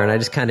thing there, and I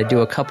just kind of do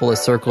a couple of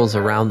circles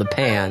around the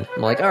pan.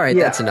 I'm like, all right,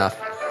 that's enough.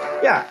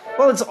 Yeah.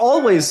 Well, it's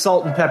always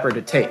salt and pepper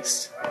to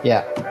taste.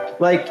 Yeah.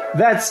 Like,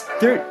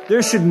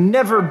 there should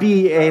never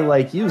be a,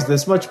 like, use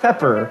this much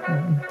pepper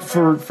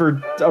for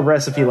a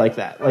recipe like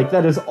that. Like,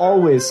 that is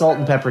always salt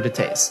and pepper to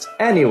taste.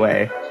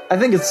 Anyway, I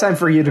think it's time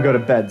for you to go to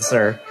bed,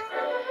 sir.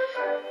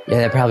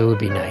 Yeah, that probably would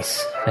be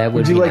nice. That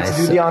would be nice. Would you like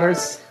to do the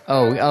honors?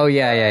 Oh,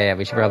 yeah.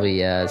 We should probably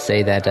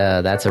say that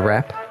that's a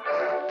wrap.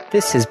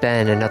 This has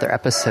been another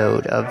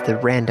episode of the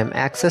Random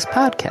Access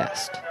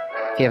Podcast.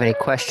 If you have any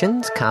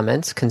questions,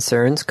 comments,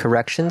 concerns,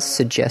 corrections,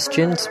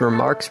 suggestions,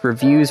 remarks,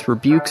 reviews,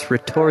 rebukes,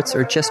 retorts,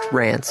 or just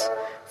rants,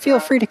 feel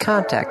free to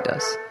contact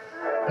us.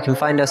 You can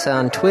find us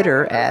on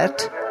Twitter at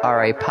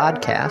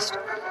RAPodcast,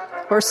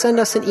 or send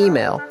us an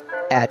email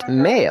at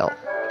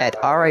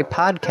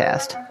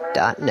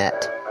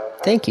mail@rapodcast.net.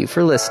 Thank you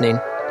for listening.